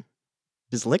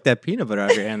 Just lick that peanut butter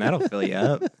out of your hand. That'll fill you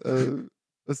up.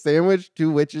 A sandwich,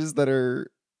 2 witches that are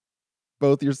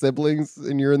both your siblings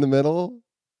and you're in the middle.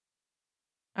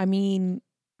 I mean,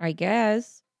 I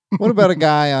guess. What about a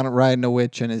guy on riding a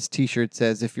witch and his T-shirt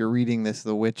says, "If you're reading this,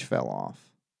 the witch fell off."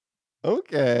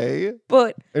 Okay.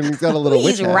 But And he's got a little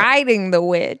witch he's hat. riding the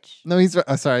witch. No,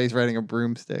 sorry, he's riding a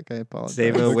broomstick. I apologize.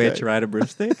 Save a Okay. witch, ride a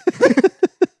broomstick.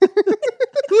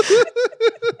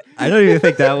 I don't even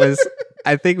think that was.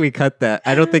 I think we cut that.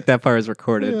 I don't think that part was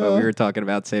recorded, but we Yeah. were talking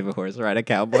about save a horse, ride a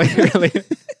cowboy. Really.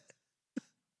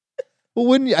 Well,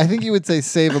 wouldn't you? I think you would say,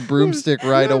 "Save a broomstick,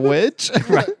 ride a witch."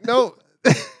 Right. No.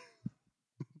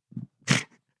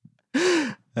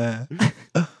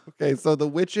 Okay, so the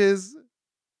witches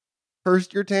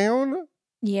cursed your town?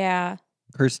 Yeah.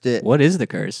 Cursed it. What is the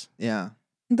curse? Yeah.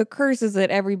 The curse is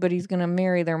that everybody's going to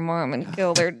marry their mom and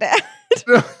kill their dad.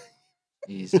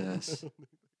 Jesus.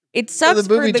 It sucks the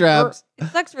movie for the drops. It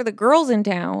sucks for the girls in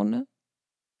town.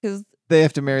 Because, They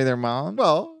have to marry their mom.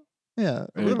 Well, Yeah.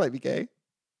 it might be gay.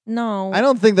 no. I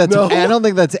don't think that's. No. I don't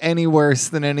think that's any worse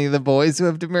than any of the boys who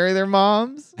have to marry their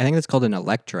moms. I think that's called an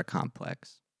Electra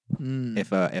complex.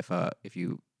 Mm. If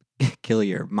you kill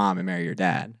your mom and marry your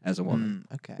dad as a woman.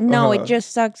 Okay. No, Uh-huh. it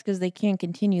just sucks because they can't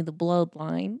continue the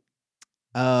bloodline.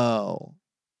 Oh.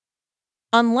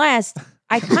 Unless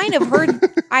I kind of heard.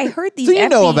 I heard these. So you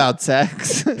know effing- about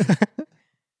sex.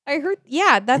 I heard.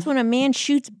 Yeah, that's when a man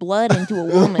shoots blood into a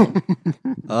woman.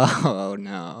 Oh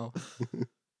no.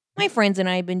 My friends and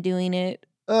I have been doing it.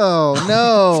 Oh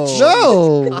no.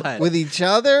 No. God. With each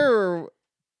other, or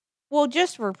Well,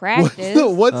 just for practice.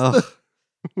 What's Oh.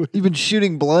 the you've been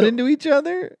shooting blood into each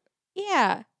other?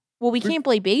 Yeah. Well, we can't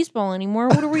play baseball anymore.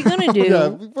 What are we gonna do? Yeah,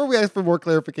 before we ask for more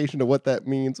clarification of what that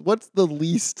means, what's the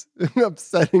least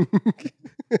upsetting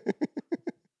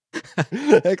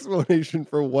explanation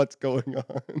for what's going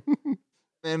on?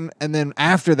 And then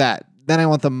after that, then I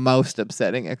want the most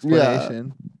upsetting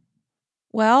explanation.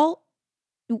 Well,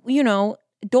 you know,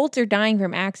 adults are dying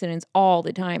from accidents all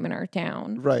the time in our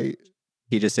town. Right.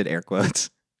 He just did air quotes.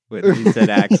 When he said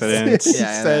accidents He Yeah,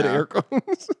 I said know. air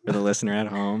quotes. for the listener at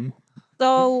home.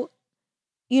 So,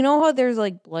 you know how there's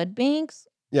like blood banks?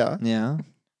 Yeah. Yeah.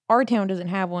 Our town doesn't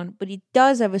have one, but it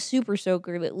does have a super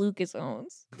soaker that Lucas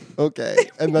owns. Okay.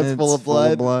 And that's And full it's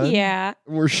of blood. Yeah.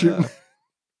 We're shooting.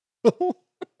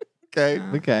 Okay.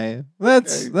 Okay.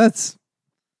 That's Is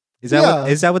that Yeah.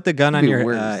 is that what the gun on Could be your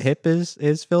worse. hip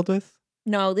is filled with?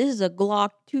 No, this is a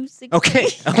Glock 260. Okay.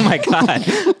 Oh my God.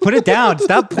 Put it down.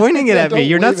 Stop pointing it Yeah, at me. don't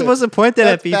You're not wave it. supposed to point it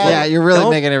That's at people. bad. yeah, you're really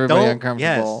Don't- making everybody don't-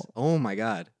 uncomfortable. Yes. Oh my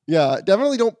God. Yeah.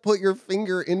 Definitely don't put your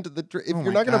finger into the. If Oh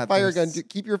you're my not going to God, fire a gun, there's-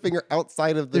 keep your finger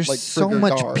outside of the There's like so trigger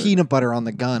much guard. peanut butter on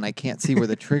the gun. I can't see where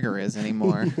the trigger is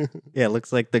anymore. Yeah, it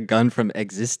looks like the gun from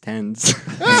Existence.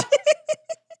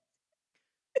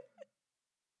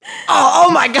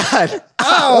 oh my God.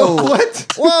 Oh,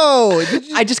 What? Whoa! Did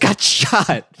you? I just got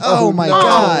shot. Oh my no.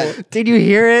 God! Did you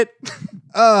hear it?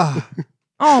 Ugh.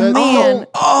 Oh, That's- man.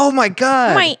 Oh my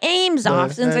God. My aim's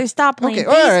off since I stopped playing Okay,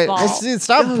 all right. baseball.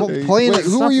 Stop Wait, playing wait, it.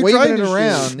 who Stop were you waving trying it to shoot?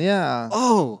 around. Yeah.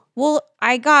 Oh. Well,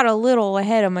 I got a little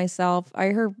ahead of myself. I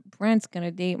heard Brent's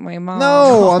gonna date my mom.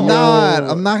 No, I'm No. not.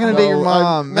 I'm not gonna date your No, I'm-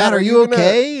 mom. Matt, are you gonna-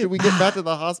 okay? Should we get back to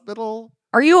the hospital?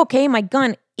 Are you okay? My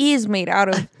gun is made out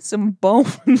of some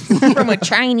bones from a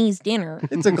Chinese dinner.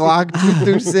 It's a Glock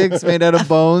 226 made out of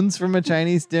bones from a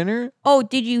Chinese dinner. Oh,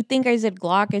 did you think I said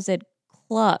Glock? I said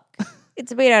cluck.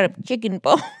 It's made out of chicken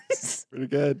bones. Pretty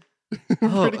good.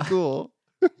 Oh. Pretty cool.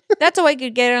 That's how I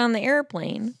could get it on the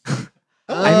airplane.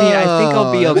 I mean, I think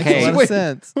I'll be Oh, that makes okay. a lot of Wait.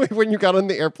 sense. When you got on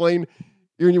the airplane,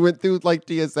 when you went through like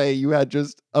TSA, you had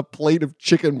just a plate of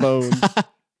chicken bones.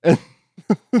 And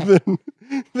then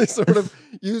they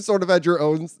you sort of had your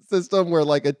own system where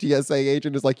like a TSA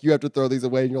agent is like, you have to throw these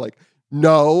away. And you're like,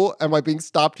 no, am I being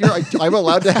stopped here? I'm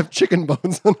allowed to have chicken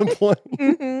bones on a plane.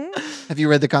 Mhm. Have you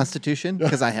read the Constitution?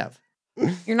 Because I have.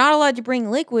 You're not allowed to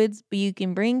bring liquids, but you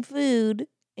can bring food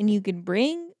and you can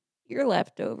bring your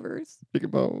leftovers. Chicken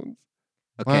bones.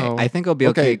 Okay, Wow. I think I'll be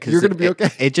Okay, okay because you're gonna be okay.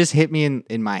 It just hit me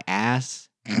in my ass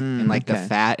and like the okay.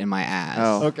 fat in my ass.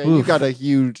 Oh. Okay, you Oof. got a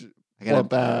huge I got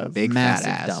plump a ass. big Massive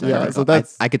fat ass. dump. So Yeah, I gotta so go-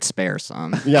 that's- I could spare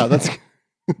some. Yeah, that's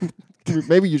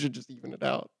maybe you should just even it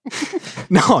out.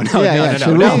 No, Yeah, should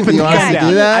we? no. Do you want us to down.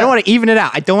 do that? I don't want to even it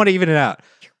out. I don't want to even it out.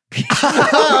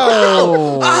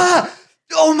 Oh. Ah!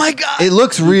 Oh my God. It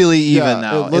looks really even Yeah,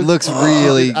 though. it It looks looks-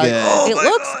 really I- good. Oh it my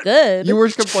looks God. good. You were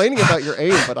complaining about your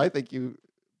aim, but I think you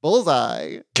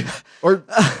bullseye. Or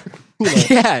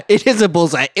Yeah, it is a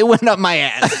bullseye. It went up my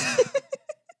ass.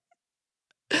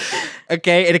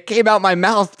 Okay, and it came out my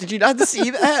mouth. Did you not see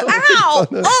that? Ow!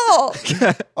 Oh!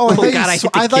 Oh, God, I hit the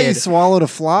I thought you kid. swallowed a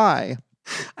fly.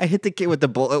 I hit the kid with the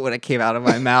bullet when it came out of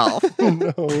my mouth.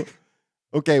 No.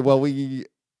 Okay, well, we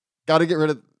got to get rid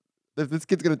of. If this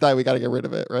kid's gonna die, we got to get rid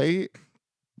of it, right?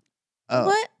 Oh.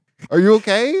 What? Are you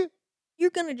okay? You're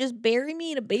gonna just bury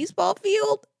me in a baseball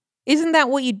field? Isn't that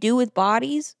what you do with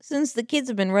bodies? Since the kids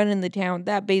have been running the town,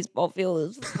 that baseball field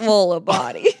is full of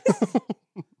bodies.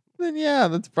 Then yeah,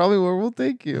 that's probably where we'll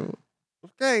take you.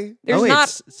 Okay. There's wait, not.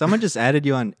 someone just added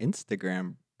you on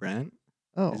Instagram, Brent.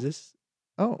 Oh, Is this?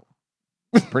 oh,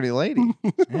 pretty lady.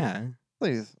 Yeah.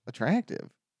 Lady's attractive.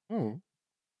 Hmm.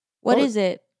 What Oh. is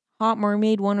it? Hot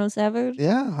Mermaid 107?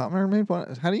 Yeah, hot mermaid.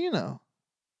 How do you know?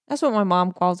 That's what my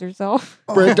mom calls herself.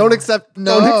 Brent, don't accept.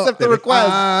 Don't accept the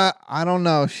request. I don't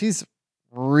know. She's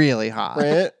really hot.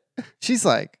 Brent. She's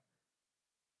like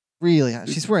really hot.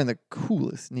 She's wearing the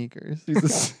coolest sneakers.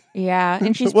 Jesus. Yeah,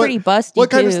 and she's What- pretty busty What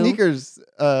kind of too. sneakers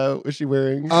was she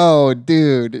wearing? Oh,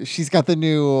 dude, she's got the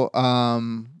new.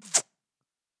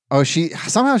 Oh, she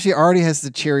already has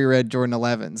the cherry red Jordan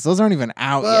 11s. Those aren't even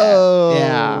out Whoa. yet.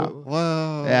 Yeah,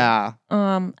 Whoa. yeah,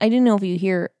 I didn't know if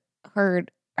you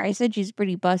heard. I said she's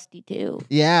pretty busty too.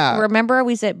 yeah. Remember I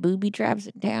was at booby traps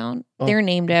in town? Oh. They're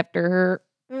named after her.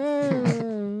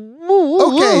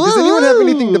 Okay. Does anyone have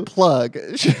anything to plug?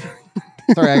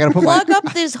 Sorry, I gotta put Plug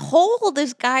up this hole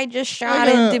this guy just shot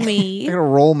gotta- into me. I gotta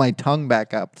roll my tongue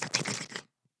back up.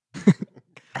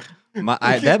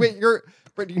 Wait,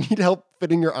 Brent, do you need help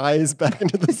fitting your eyes back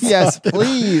into the Yes, socket?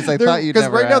 please. I thought you'd Because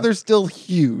never right now ask. they're still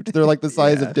huge. They're like the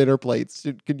size Yeah. of dinner plates.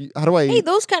 Could you? How do I? Hey,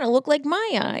 those kind of look like my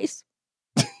eyes.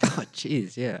 Oh,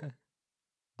 jeez, yeah.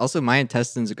 Also, my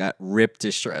intestines got ripped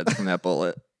to shreds from that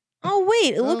bullet. Oh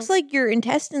wait, it looks Oh. like your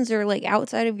intestines are like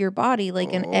outside of your body,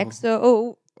 like an Oh.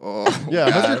 exo. Oh, Yeah.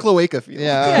 How's your God. cloaca feel?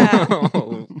 Yeah.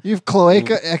 Oh. You've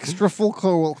cloaca extra full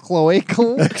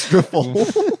cloacal. Extra full.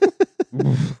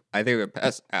 I think we're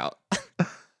passed out.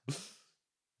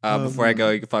 Before I go,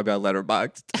 you can find me on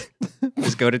Letterboxd.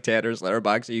 Just go to Tanner's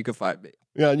Letterboxd and you can find me.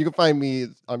 Yeah, and you can find me.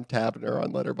 I'm Tabner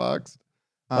on Letterboxd.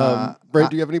 Uh, Brent,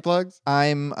 do you have any plugs?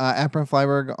 I'm at Brent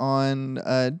Flyberg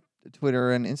on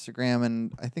Twitter and Instagram,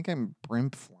 and I think I'm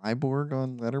Brent Flyborg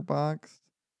on Letterboxd.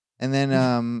 And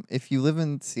then if you live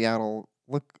in Seattle,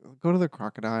 go to the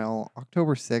Crocodile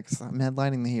October 6th. I'm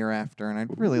headlining the Hereafter, and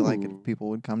I'd really like it if people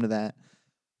would come to that.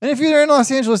 And if you're in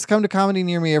Los Angeles, come to comedy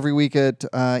near me every week at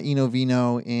Eno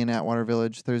Vino in Atwater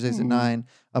Village, Thursdays at 9.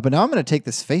 But now I'm going to take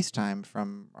this FaceTime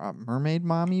from Mermaid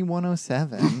Mommy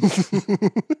 107.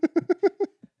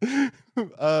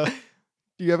 Do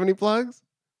you have any plugs?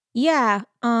 Yeah.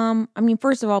 I mean,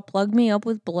 first of all, plug me up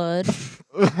with blood.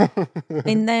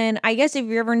 And then I guess if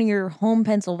you're ever near home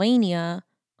Pennsylvania,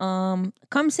 come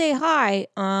say hi.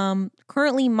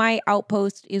 Currently my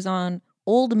outpost is on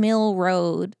Old Mill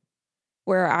Road,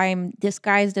 where I'm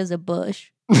disguised as a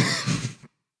bush.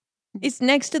 It's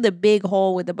next to the big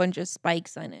hole with a bunch of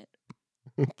spikes on it.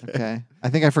 Okay. I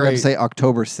think I forgot to Great. say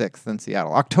October 6th in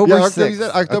Seattle. October Yeah, 6th. you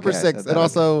said October Okay, I said 6th. that. And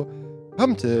also,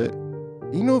 come to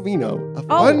Eno Vino, a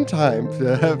Oh. fun time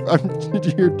to have. Did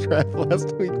you hear Trev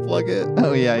last week plug it?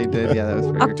 Oh, yeah, you did. Yeah, that was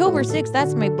very October 6th,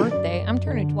 that's my birthday. I'm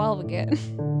turning 12 again.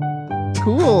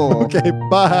 cool. Okay,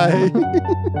 bye.